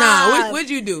 Stop. Nah, what'd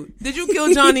you do? Did you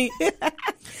kill Johnny?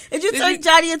 Did you turn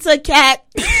Johnny into a cat?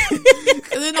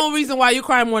 There's no reason why you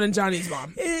cry more than Johnny's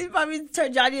mom. You probably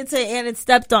turned Johnny into an ant and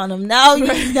stepped on him. Now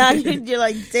you're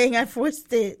like, dang, I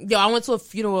forced it. Yo, I went to a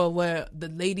funeral where the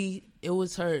lady, it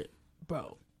was her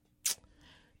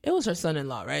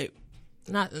son-in-law, right?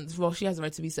 She has the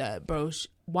right to be sad, bro.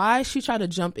 Why she tried to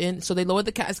jump in? So they lowered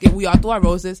the casket. We all threw our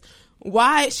roses.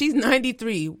 Why? She's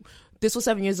 93. This was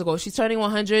 7 years ago. She's turning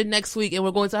 100 next week, and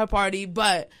we're going to her party.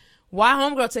 But why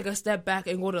homegirl take a step back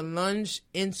and go to lunge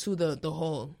into the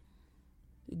hole?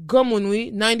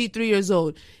 Gomunwi, 93 years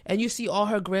old, and you see all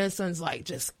her grandsons like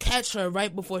just catch her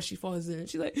right before she falls in.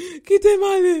 She's like, "Kite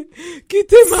male."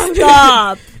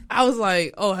 Stop. I was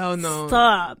like, "Oh hell no!"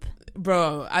 Stop.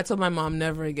 Bro, I told my mom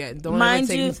never again. Don't Mind ever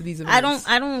take you, me to these events.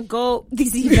 I don't go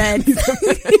these events.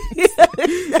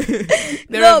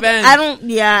 They're events. I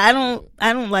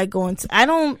don't like going to. I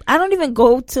don't even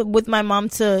go to with my mom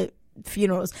to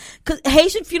funerals because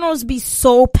Haitian funerals be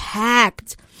so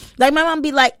packed. Like my mom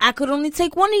be like, I could only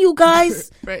take one of you guys.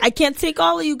 Right. I can't take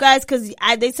all of you guys because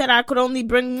they said I could only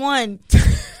bring one.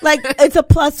 Like it's a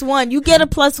 +1. You get a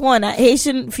 +1 at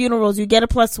Haitian funerals. You get a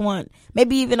 +1,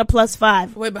 maybe even a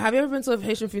 +5. Wait, but have you ever been to a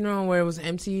Haitian funeral where it was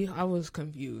empty? I was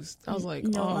confused. I was like,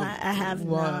 No, oh, I have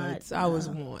what? not. I was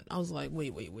like,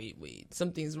 wait,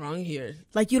 something's wrong here.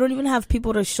 Like you don't even have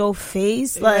people to show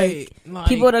face. Right, Like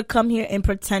people to come here and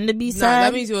pretend to be sad.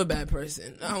 That means you're a bad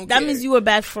person. I don't That care. means you were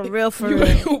bad for real.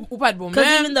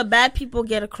 Because even the bad people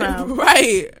get a crown.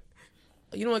 Right.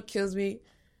 You know what kills me?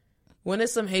 When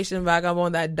there's some Haitian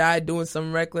vagabond that died doing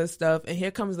some reckless stuff, and here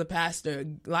comes the pastor,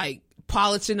 like,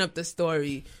 polishing up the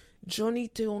story. Johnny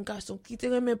était un garçon qui te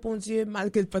remet bon Dieu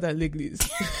malgré pas dans l'église.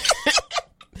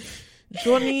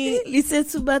 Johnny... Il s'est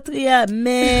soubattu,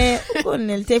 mais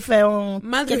il te fait un...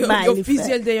 Malgré le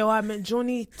officiel de yo, mais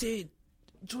Johnny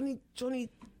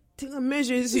te remet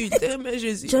Jésus,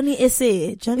 Johnny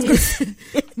essaie.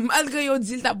 Malgré yo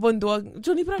dit ta bonne drogue.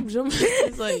 Johnny prend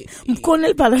it's like...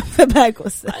 M'konnel pas la fait back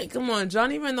aussi. Like, come on,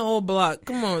 Johnny ran the whole block.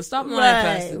 Come on, stop lying, Right.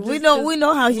 Pastor. We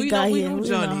know how he got we here. know We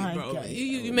Johnny, know how he bro. got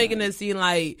here. You making it seem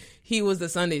like he was the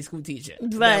Sunday school teacher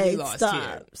that we Right. lost Stop.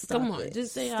 here. Stop Come on, it.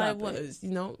 just say how Stop it was.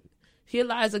 You know, He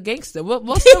lies a gangster.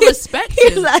 We'll still respect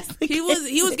him. He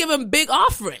was giving big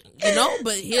offering, you know,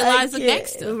 but he lies a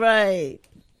gangster. Right.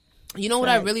 You know what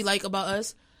I really like about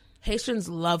us? Haitians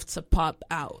love to pop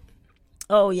out.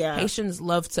 Oh, yeah. Haitians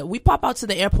love to. We pop out to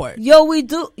the airport. Yo, we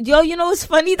do. Yo, you know what's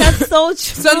funny? That's so true.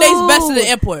 Sunday's best to the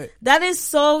airport. That is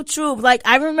so true. Like,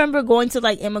 I remember going to,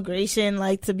 like, immigration,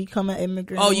 like, to become an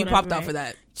immigrant. Oh, you popped out for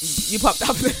that. You popped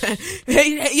out for that.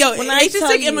 Hey, yo, Haitians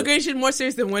take immigration more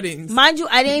serious than weddings. Mind you,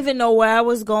 I didn't even know where I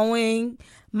was going.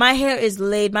 My hair is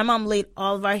laid. My mom laid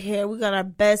all of our hair. We got our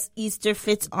best Easter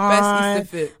fits on.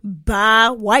 Best Easter fit.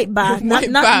 White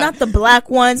not the black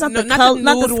ones, not the skin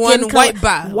one.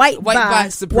 Color. White bar,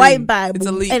 supreme. White bar, it's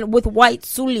elite. and with white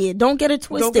soulier. Don't get it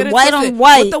twisted. White on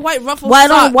white. With the white ruffle white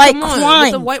sock. on white Come on. crime.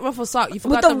 With the white ruffle sock. You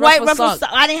forgot with the white ruffle sock.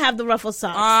 I didn't have the ruffle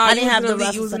socks. I didn't have the ruffle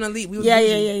socks. You was an elite.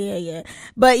 Yeah.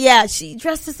 But yeah, she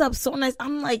dressed us up so nice.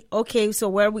 I'm like, okay, so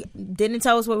where we didn't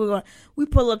tell us where we were going. We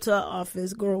pull up to our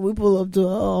office, girl. We pull up to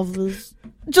our office.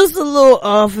 Just a little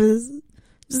office.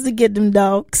 Just to get them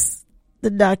docs. The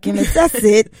documents. That's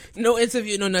it. No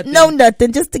interview, no nothing. No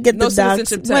nothing. Just to get the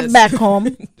docs.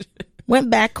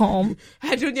 Went back home.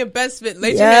 Had you in your best fit.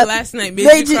 Laid your hair last night.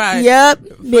 Made you cry.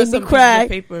 Yep. Made me cry.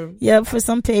 Paper. Yep, for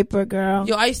some paper, girl.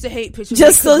 Yo, I used to hate picture day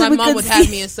because my mom would have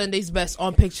me in Sunday's best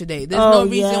on picture day. There's no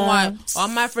reason why all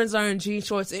my friends are in jean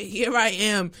shorts and here I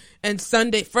am and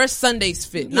first Sunday's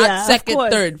fit, not second,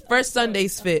 third. First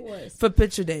Sunday's fit for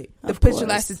picture day. The picture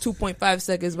lasted 2.5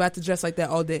 seconds, but I had to dress like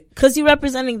that all day. Because you're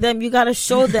representing them, you gotta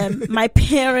show them my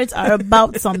parents are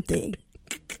about something.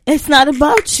 It's not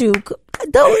about you.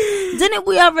 Didn't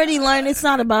we already learn it's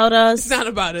not about us? It's not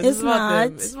about us. It's about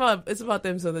them. It's about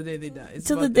them till the day they die.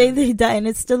 Till the day they die, and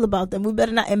it's still about them. We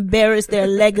better not embarrass their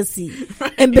legacy.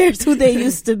 Right. Embarrass who they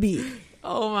used to be.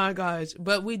 Oh my gosh.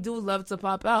 But we do love to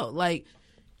pop out. Like,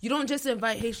 you don't just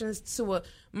invite Haitians to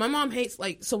my mom hates,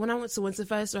 like, so when I went to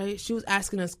Winterfest, right, she was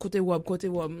asking us, Kote Wab.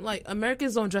 Like,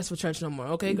 Americans don't dress for church no more,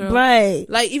 okay, girl? Right.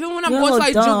 Like, even when I'm going to,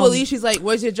 like, Jubilee, she's like,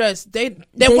 where's your dress? They're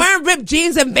wearing ripped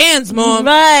jeans and Vans, mom.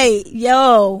 Right.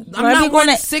 Yo. I'm not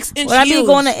wearing 6-inch heels. When I be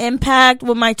going to Impact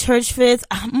with my church fits,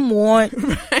 I'm want.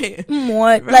 Right. I'm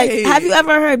want. Right. Like, have you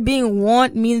ever heard being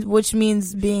want which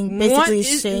means being basically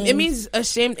ashamed? It means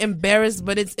ashamed, embarrassed,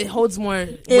 but it holds more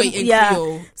weight in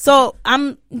Creole. So,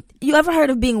 you ever heard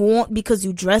of being want because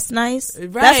you dress nice?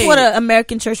 Right. That's what an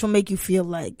American church will make you feel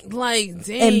like. Like,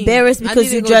 dang. Embarrassed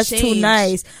because you dress too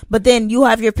nice. But then you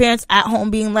have your parents at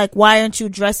home being like, why aren't you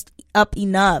dressed up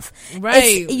enough?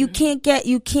 Right. You can't,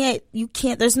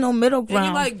 there's no middle ground.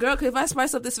 And you're like, girl, if I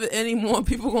spice up this fit anymore,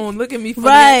 people gonna look at me funny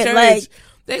at church. Like,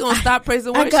 they gonna stop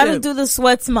praising worship. I gotta do the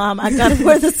sweats, mom. I gotta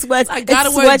wear the sweats. I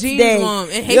gotta wear jeans, mom.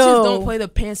 And Haitians don't play the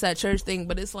pants at church thing,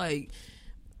 but it's like,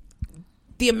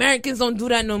 the Americans don't do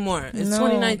that no more. It's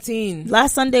 2019.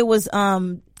 Last Sunday was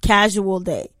casual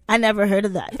day. I never heard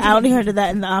of that. I only heard of that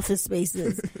in the office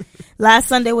spaces. Last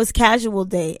Sunday was casual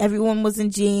day. Everyone was in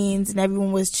jeans and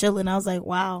everyone was chilling. I was like,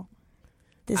 wow.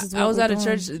 This is what I was at a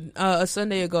church a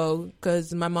Sunday ago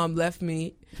because my mom left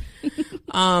me.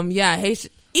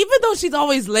 Haitian, even though she's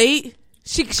always late,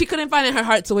 she couldn't find in her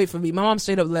heart to wait for me. My mom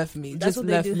straight up left me. That's just what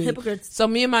left they do. me. Hypocrites. So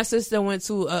me and my sister went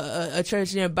to a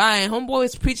church nearby, and homeboy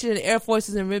was preaching in Air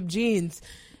Forces and ripped jeans.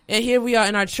 And here we are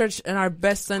in our church in our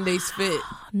best Sunday's fit.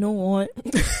 No one.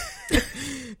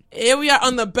 Here we are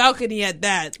on the balcony at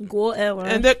that. Go ever.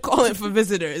 And they're calling for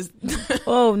visitors.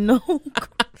 Oh no.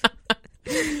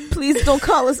 Please don't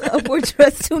call us up. We're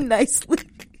dressed too nicely.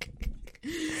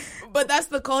 But that's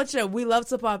the culture. We love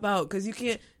to pop out because you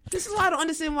can't. This is why I don't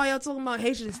understand why y'all talking about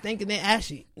Haitians thinking they're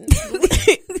ashy.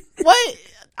 What?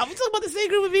 Are we talking about the same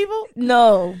group of people?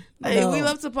 No. We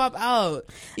love to pop out.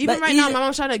 Even now, my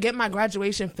mom's trying to get my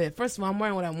graduation fit. First of all, I'm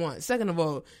wearing what I want. Second of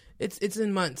all, it's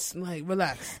in months. Like,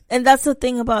 relax. And that's the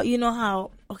thing about,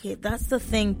 that's the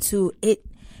thing too.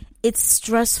 It's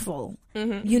stressful.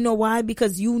 Mm-hmm. You know why?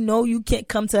 Because you can't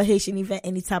come to a Haitian event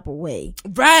any type of way.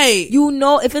 Right.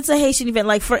 If it's a Haitian event,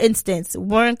 like for instance,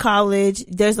 we're in college,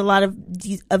 there's a lot of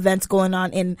these events going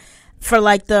on, and for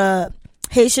like the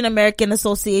Haitian American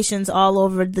associations all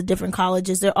over the different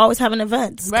colleges, they're always having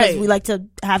events because we like to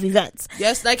have events.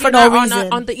 Yes, like for no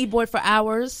reason. On the e-board for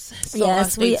hours. So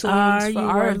yes, we are. You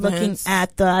are looking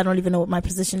at I don't even know what my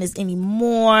position is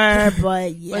anymore,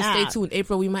 but yeah. But stay tuned.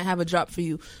 April, we might have a drop for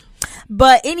you.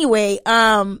 But anyway,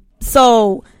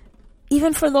 so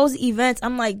even for those events,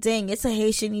 I'm like, dang, it's a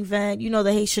Haitian event.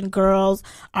 The Haitian girls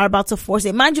are about to force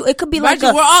it. Mind you, it could be we're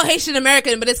all Haitian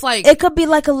American, but it's like it could be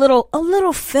like a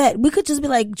little fete. We could just be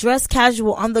like dress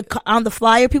casual on the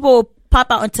flyer. People will pop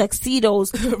out in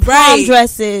tuxedos, prom Right.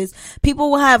 dresses.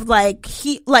 People will have like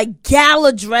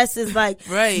gala dresses, like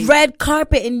Right. red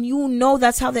carpet, and you know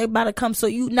that's how they're about to come. So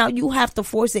you have to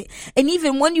force it. And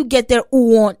even when you get there,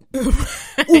 you're not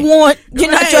Right.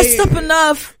 dressed up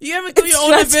enough. You ever do It's your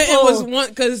own event? It was stressful. one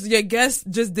because your guest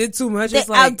just did too much. They It's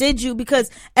like, outdid you because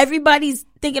everybody's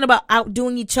thinking about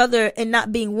outdoing each other and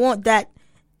not being want that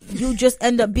you just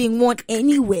end up being want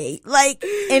anyway. Like,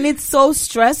 and it's so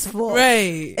stressful.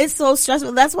 right. It's so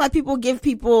stressful. That's why people give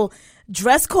people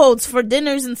dress codes for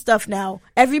dinners and stuff now.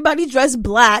 Everybody dress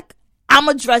black.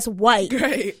 I'ma dress white.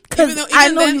 Right. Because I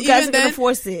know you guys are gonna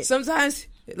force it. Sometimes,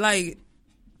 like,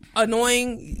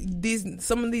 annoying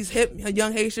some of these hip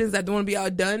young Haitians that don't want to be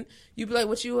outdone. You be like,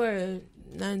 "What you wear?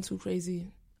 Nothing too crazy."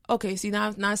 Okay, see now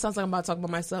it sounds like I'm about to talk about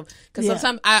myself because Yeah.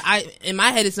 sometimes I in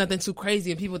my head it's nothing too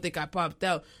crazy and people think I popped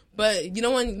out. But you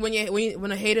know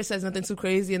when a hater says nothing too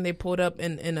crazy and they pulled up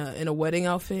in a wedding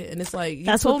outfit and it's like you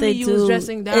That's told what me they you do. was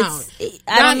dressing down.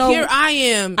 I don't know. Here I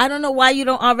am. I don't know why you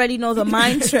don't already know the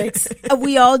mind tricks.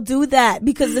 We all do that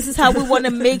because this is how we want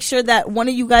to make sure that one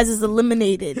of you guys is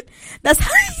eliminated. That's how.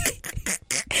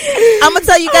 I'm gonna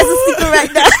tell you guys a secret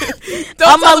right now. Don't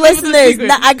All my tell the people the listeners, secret.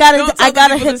 nah, I gotta Don't tell the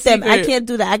people hip the them. I secret. can't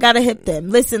do that. I gotta hip them.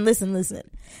 Listen.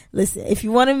 If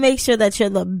you want to make sure that you're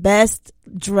the best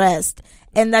dressed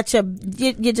and that you're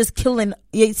just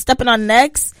you're stepping on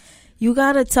necks, you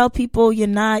gotta tell people you're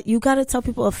not. You gotta tell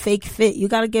people a fake fit. You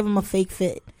gotta give them a fake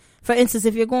fit. For instance,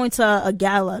 if you're going to a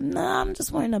gala, I'm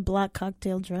just wearing a black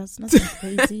cocktail dress. Nothing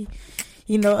crazy.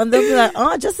 And they'll be like,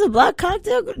 "Oh, just a black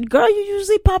cocktail, girl. You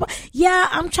usually pop up." Yeah,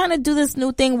 I'm trying to do this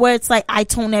new thing where it's like I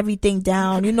tone everything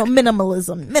down.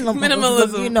 Minimalism.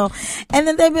 And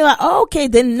then they'll be like, "Oh, okay."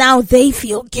 Then now they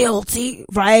feel guilty,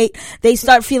 right? They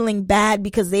start feeling bad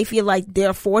because they feel like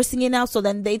they're forcing it now. So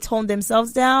then they tone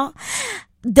themselves down.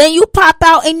 Then you pop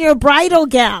out in your bridal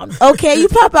gown, okay? You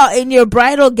pop out in your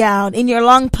bridal gown, in your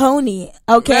long pony,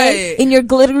 okay? Right. In your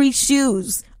glittery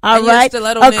shoes, all And your right?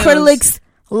 stiletto Acrylics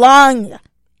long,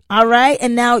 all right?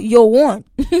 And now you're worn.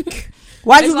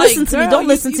 Why'd you listen to me? Don't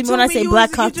listen to me when I say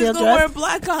black cocktail You just gonna wear a dress.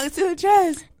 black cocktail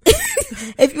dress.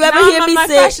 If you ever Now hear I'm me on my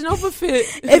say, Fashion Nova fit.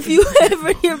 if you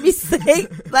ever hear me say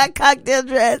black cocktail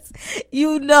dress,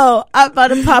 you know I'm about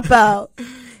to pop out.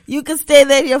 You can stay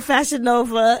there in your Fashion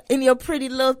Nova, in your pretty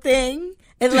little thing,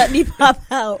 and let me pop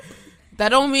out. That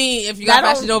don't mean if you got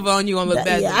Fashion Nova on, you gonna look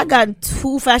bad. Yeah, I got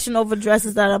 2 Fashion Nova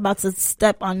dresses that I'm about to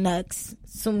step on next.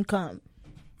 Soon come.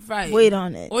 Right. Wait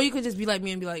on it. Or you could just be like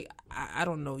me and be like, I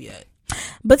don't know yet.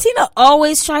 Bettina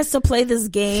always tries to play this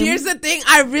game. Here's the thing,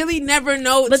 I really never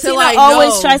know till Bettina I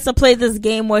always know. tries to play this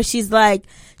game where she's like,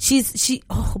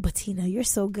 oh, Bettina, you're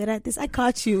so good at this. I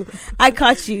caught you.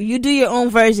 You do your own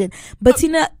version.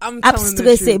 Bettina, I'm telling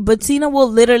the truth. Bettina will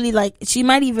literally, like, she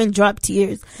might even drop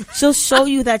tears. She'll show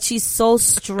you that she's so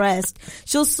stressed.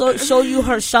 She'll show you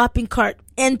her shopping cart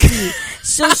empty.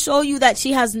 She'll show you that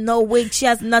she has no wig. She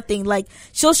has nothing. Like,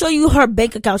 she'll show you her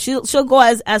bank account. She'll go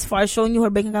as far as showing you her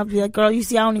bank account. Be like, girl, you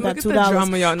see, I only got Look at the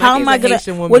drama, y'all. $2. How am I Nike's a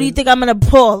Haitian gonna? woman. What do you think I'm gonna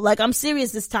pull? Like, I'm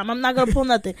serious this time. I'm not gonna pull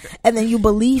nothing. And then you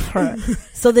believe her.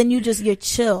 So then you're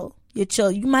chill. You're chill.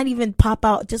 You might even pop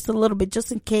out just a little bit,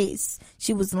 just in case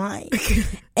she was lying.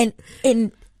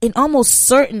 And almost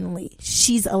certainly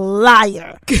she's a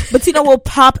liar. Bettina will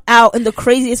pop out in the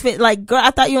craziest fit. Like, girl, I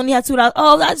thought you only had $2.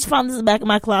 Oh, I just found this in the back of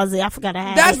my closet. I forgot I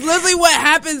had That's it. literally what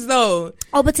happens though.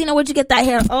 Oh, Bettina, where'd you get that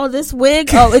hair? Oh, this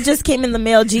wig? Oh, it just came in the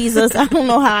mail. Jesus. I don't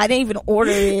know how. I didn't even order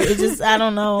it. It just, I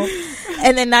don't know.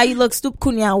 And then now you look stupid.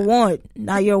 Kunya warned.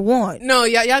 Now you're warned. No,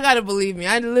 y'all gotta believe me.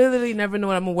 I literally never know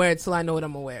what I'm gonna wear until I know what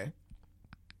I'm gonna wear.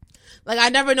 Like, I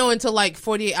never know until like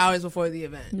 48 hours before the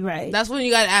event. Right. That's when you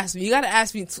gotta ask me. You gotta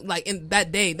ask me like in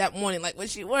that day, that morning, like what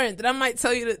she wearing. Then I might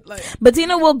tell you that, like.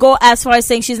 Bettina will go as far as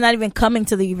saying she's not even coming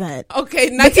to the event. Okay,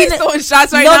 Nike's Bettina- throwing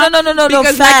shots right No, now. no.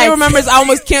 Because Facts. Nike remembers I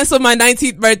almost canceled my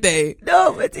 19th birthday.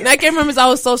 No, Bettina. Nike remembers I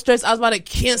was so stressed I was about to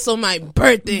cancel my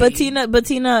birthday. Bettina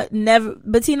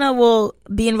will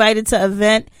be invited to an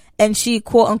event and she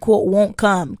quote unquote won't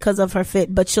come because of her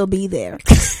fit, but she'll be there.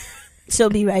 She'll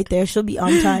be right there. She'll be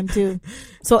on time too,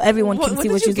 so everyone can see what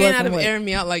she's What did you gain out working of with. airing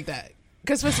me out like that?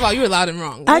 Because first of all, you were loud and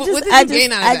wrong. I What just- did I you just-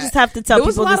 gain out of I that? just have to tell there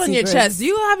was a people lot the on your secrets. chest. Do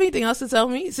you have anything else to tell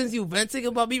me since you venting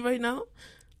about me right now?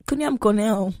 Kunyam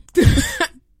Koneo.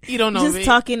 You don't know Just me.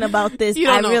 talking about this, You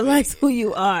don't I know realize who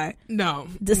you are. No.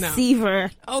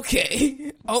 Deceiver. No.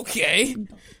 Okay.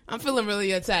 I'm feeling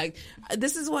really attacked.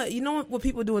 This is what, you know what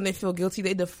people do when they feel guilty?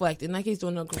 They deflect. And Nike's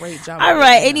doing a great job. All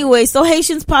right. Anyway, so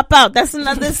Haitians pop out. That's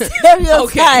another stereotype.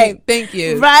 Okay. Thank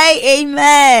you. Right.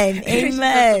 Amen. Haitians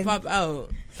Amen. pop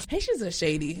out. Haitians are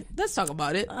shady. Let's talk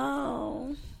about it.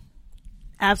 Oh.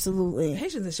 Absolutely.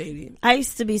 Haitians are shady. I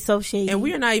used to be so shady. And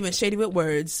we are not even shady with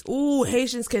words. Ooh,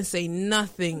 Haitians can say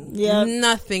nothing. Yeah.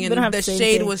 Nothing. don't And have the to say shade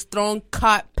anything. was thrown,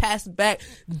 caught, passed back,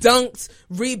 dunked,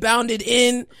 rebounded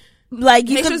in. Like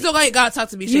you Haitians could, don't like God talk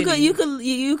to me shady.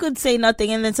 you could say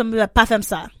nothing, and then somebody like pas fem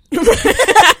ça.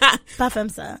 Pas fem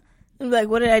ça. I'm like,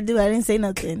 what did I do? I didn't say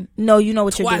nothing. No, you know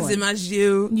what you're doing.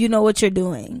 Troisième. You know what you're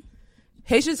doing.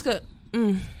 Haitians could.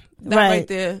 That Right. right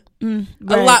there. A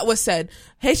Right. lot was said.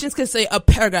 Haitians can say a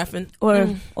paragraph and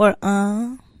Or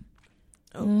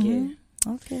okay.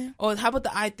 okay. Or how about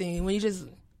the eye thing? When you just,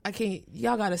 I can't.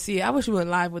 Y'all gotta see it. I wish we went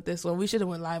live with this one. We should have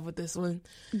went live with this one.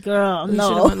 Girl, We should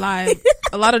have no. went live.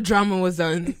 A lot of drama was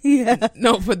done. Yeah.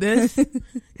 No, for this. You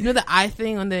know the eye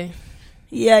thing on the.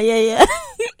 Yeah.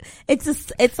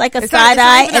 It's like a It's side not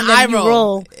eye even and an then eye you roll.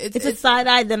 roll. It's- It's a side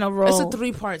eye then a roll. It's a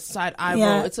 3-part side eye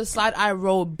Yeah. roll. It's a side eye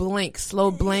roll, blink, slow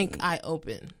blink, eye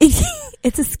open.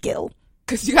 It's a skill.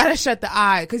 Cause you gotta shut the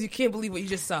eye, cause you can't believe what you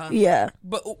just saw. Yeah.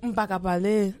 But mpaka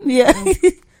pale. Yeah.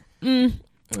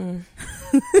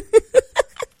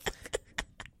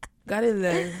 Gotta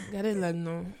learn,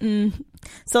 no.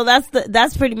 So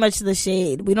that's pretty much the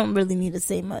shade. We don't really need to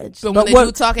say much. But when they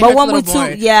do talk, it hurts a little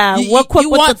more. we're quick you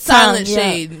with want the tongue. silent Yeah.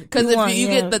 shade, because You if want- you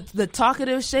yeah. get the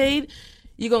talkative shade,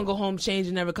 you're gonna go home, change,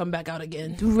 and never come back out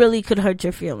again. Really could hurt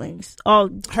your feelings.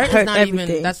 Hurt Is not everything.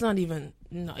 even. That's not even.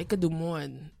 No, it could do more.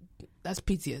 That's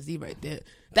PTSD right there.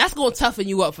 That's gonna toughen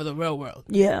you up for the real world.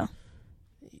 Yeah.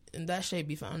 And that shade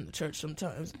be found in the church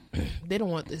sometimes. They don't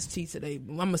want this tea today,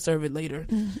 but I'm gonna serve it later.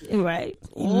 Right.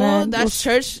 Oh, Amen. that's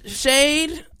church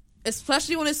shade.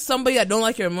 Especially when it's somebody that don't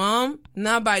like your mom.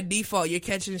 Not by default, you're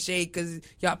catching shade because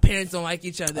y'all parents don't like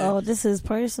each other. Oh, this is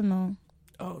personal.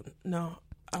 Oh no.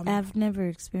 I've never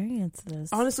experienced this.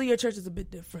 Honestly, your church is a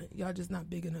bit different. Y'all just not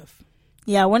big enough.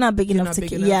 Yeah, we're not big You're enough not to big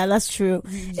keep. enough. Yeah, that's true.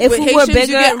 If With we were Haitians, bigger, you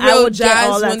get I real would get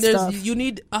all jazz that when there's. stuff. You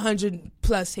need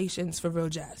 100+ Haitians for real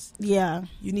jazz. Yeah.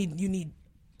 You need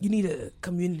a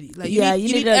community. Like Yeah, you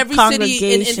you need need a every city in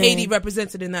congregation. Haiti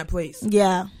represented in that place.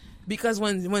 Yeah. Because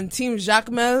when Team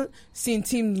Jacmel seen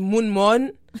Team Moon,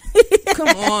 come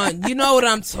on, you know what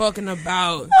I'm talking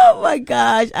about. Oh my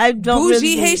gosh, I don't.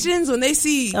 Bougie really... Haitians, when they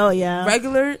see Oh yeah.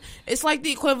 regular, it's like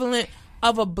the equivalent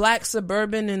of a black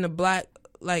suburban and a black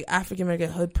like African American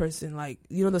hood person. Like,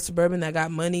 you know, the suburban that got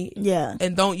money Yeah.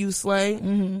 and don't use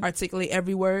slang, articulate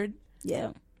every word.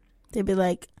 Yeah. They'd be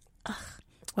like, ugh,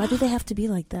 why do they have to be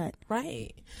like that?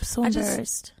 Right. I'm so I just-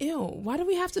 embarrassed. Ew, why do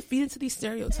we have to feed into these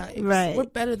stereotypes? Right. We're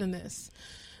better than this.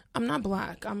 I'm not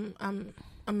black. I'm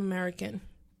American.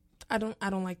 I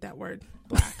don't like that word,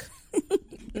 black.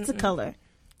 It's a color.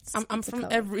 I'm It's a from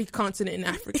color. every continent in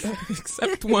Africa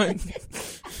except one.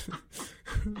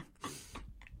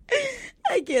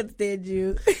 I can't stand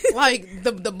you. Like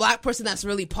the black person that's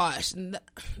really posh.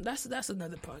 That's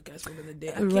another podcast for another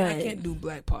day. I Right. can't do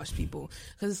black posh people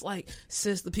because it's like,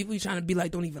 sis, the people you're trying to be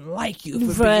like don't even like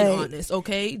you for Right. being honest.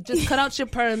 Okay, just cut out your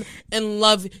perm and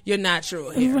love your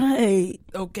natural hair. Right.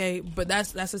 Okay, but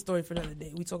that's a story for another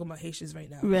day. We talking about Haitians right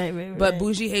now. Right. But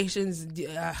bougie Haitians,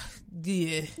 yeah,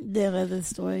 They're another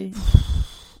story.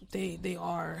 they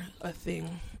are a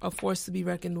thing, a force to be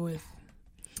reckoned with.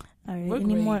 All right. We're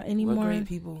Any great. Great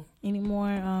people.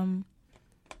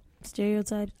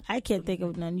 Stereotypes? I can't think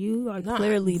of none. You are Nah,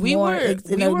 clearly we more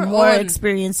were more on-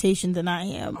 experienced Haitian than I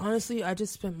am. Honestly, I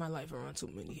just spent my life around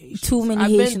too many Haitians. Too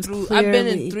many Haitians, I've been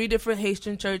clearly. in 3 different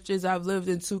Haitian churches. I've lived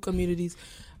in 2 communities.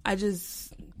 I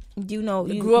just You know,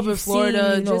 you grew up in you've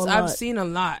Florida. seen, you know, a I've lot. seen a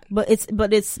lot. But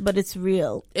it's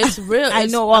real. It's real. I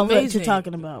It's know all amazing. what you're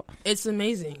talking about. It's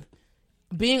amazing.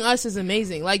 Being us is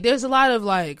amazing. Like, there's a lot of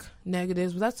like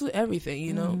negatives, but that's with everything,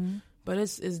 you know. But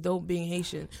it's dope being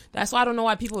Haitian. That's why I don't know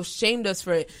why people shamed us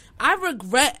for it. I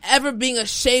regret ever being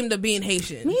ashamed of being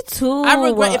Haitian. Me too. I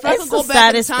regret if I It's could go the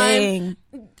back in saddest time. thing.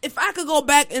 If I could go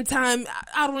back in time,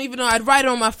 I don't even know. I'd write it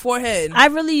on my forehead. I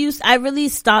really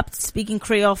stopped speaking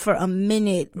Creole for a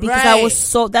minute because Right. I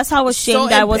was that's how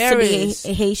ashamed So I was to be embarrassed.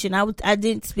 a Haitian. I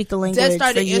didn't speak the language Then for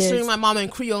started years. answering my mom in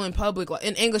Creole in public, like,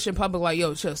 in English in public, like,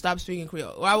 yo, chill, stop speaking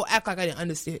Creole. Or I would act like I didn't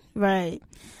understand. Right.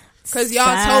 Because y'all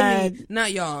Sad. told me,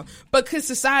 not y'all, but because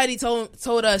society told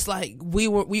us, like, we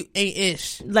ain't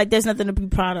ish. Like there's nothing to be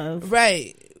proud of.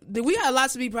 Right. We got a lot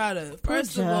to be proud of.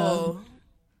 First of job. all,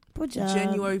 Good job.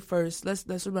 January 1st,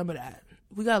 let's remember that.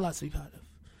 We got a lot to be proud of.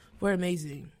 We're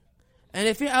amazing. And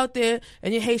if you're out there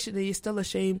and you're Haitian and you're still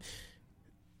ashamed,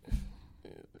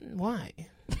 why?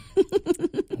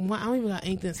 Why? I don't even got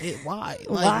anything to say. Why?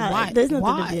 Like, why? There's nothing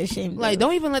why? to be ashamed Like, of.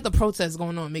 don't even let the protests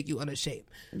going on make you unashamed.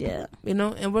 Yeah. You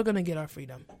know? And we're going to get our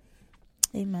freedom.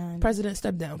 Amen. President,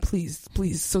 step down, please.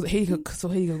 So Haiti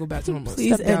can go back to normal.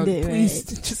 Please step down, end it, please.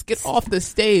 right? Just get off the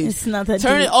stage. It's not that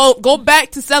Turn deep. it. Oh, go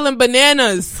back to selling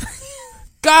bananas.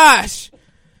 Gosh.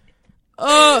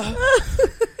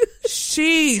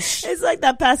 Sheesh. It's like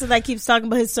that pastor that keeps talking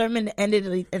about his sermon ended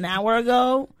like an hour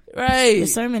ago. Right. The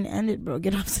sermon ended, bro.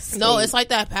 Get off the stage. No, it's like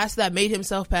that pastor that made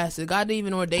himself pastor. God didn't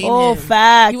even ordain him. Oh,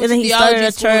 fact. He And then he started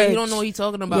a school. church. He don't know what he's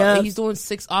talking about. Yep. And he's doing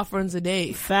 6 offerings a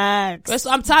day. Facts. So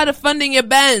I'm tired of funding your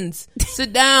Benz.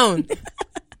 Sit down.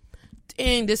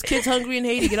 Dang, this kid's hungry in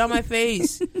Haiti. Get out my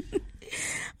face.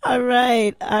 All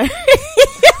right.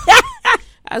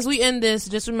 As we end this,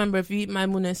 just remember, if you eat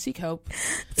Maimuna, seek help.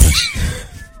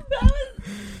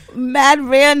 Mad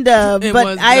random, It but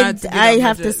was not to get I on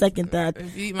have budget. to second that.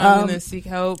 If you eat Maimuna, seek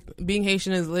help. Being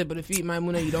Haitian is lit, but if you eat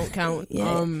Maimuna, you don't count.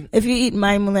 Yeah. If you eat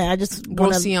Maimuna, I just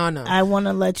want Grossiana. I want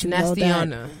to let you know that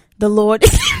Nastiana. the Lord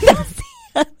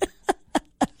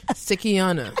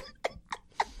Sikiana.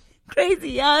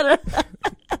 Crazyana,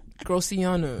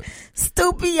 Grossiana.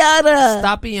 Stupiana.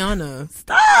 Stopiana.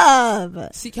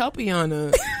 Stop. Seek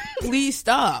helpiana. Please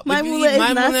stop. My If you mula eat is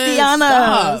Maimuna,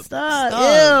 Nastiana. Stop.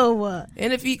 Stop.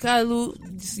 And if you eat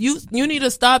Kalu, you need to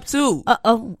stop too. Ew.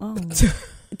 Oh.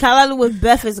 Kalalu with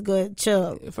Beth is good.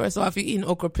 Chill. First off, if you're eating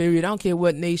okra, period, I don't care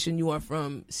what nation you are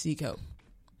from, seek help.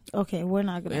 Okay, we're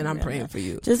not gonna. And I'm do praying that. for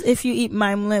you. Just if you eat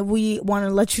Maimuna, we want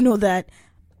to let you know that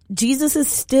Jesus is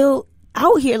still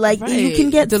out here. Like you can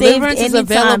get deliverance saved is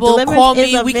anytime. available. Deliverance Call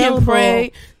is me. We can available.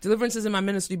 pray. Deliverance is in my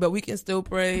ministry, but we can still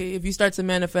pray. If you start to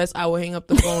manifest, I will hang up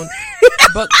the phone.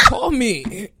 But call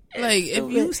me. Like if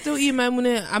you still eat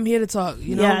Maimuna, I'm here to talk.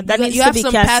 You know, Yeah, that needs you to have be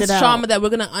some casted past out. trauma that we're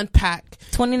gonna unpack.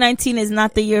 2019 is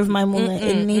not the year of Maimuna.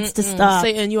 It needs to stop.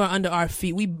 Satan, you are under our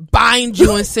feet. We bind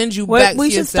you and send you back. We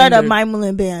to your should start a sender.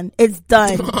 Maimuna band. It's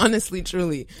done. Honestly,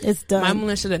 truly, It's done.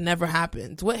 Maimuna should have never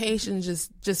happened. What Haitians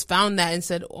just found that and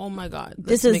said, "Oh my God,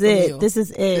 This let's is make a it. meal. This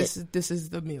is it. This is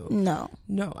the meal." No.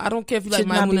 No, I don't care if you like Should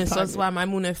not be Maimuna part of Saswa,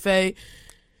 Maimuna Faye.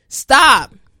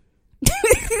 Stop.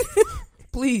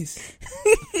 Please.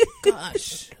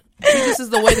 Gosh. Jesus is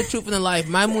the way, the truth, and the life.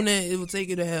 Maimuna, it will take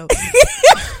you to hell.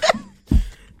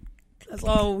 That's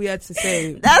all we had to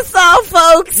say. That's all,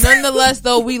 folks. Nonetheless,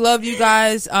 though, we love you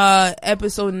guys.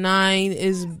 Episode 9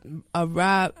 is a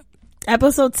wrap.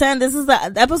 Episode 10. This is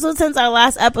episode 10 is our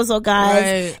last episode,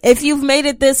 guys. Right. If you've made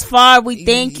it this far, we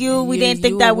thank you. We Yeah, didn't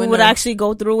think you that a we would winner. actually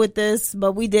go through with this,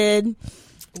 but we did.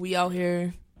 We out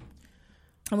here.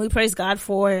 And we praise God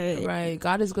for it. Right.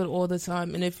 God is good all the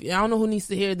time. And if I don't know who needs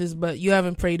to hear this, but you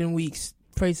haven't prayed in weeks,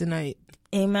 pray tonight.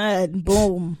 Amen.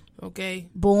 Boom. Okay?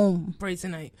 Boom. Pray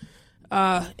tonight.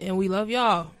 And we love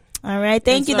y'all. All right.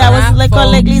 Thank It's you. a That was wrap, Lick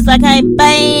folks. L'église. Like, hey,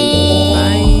 bye.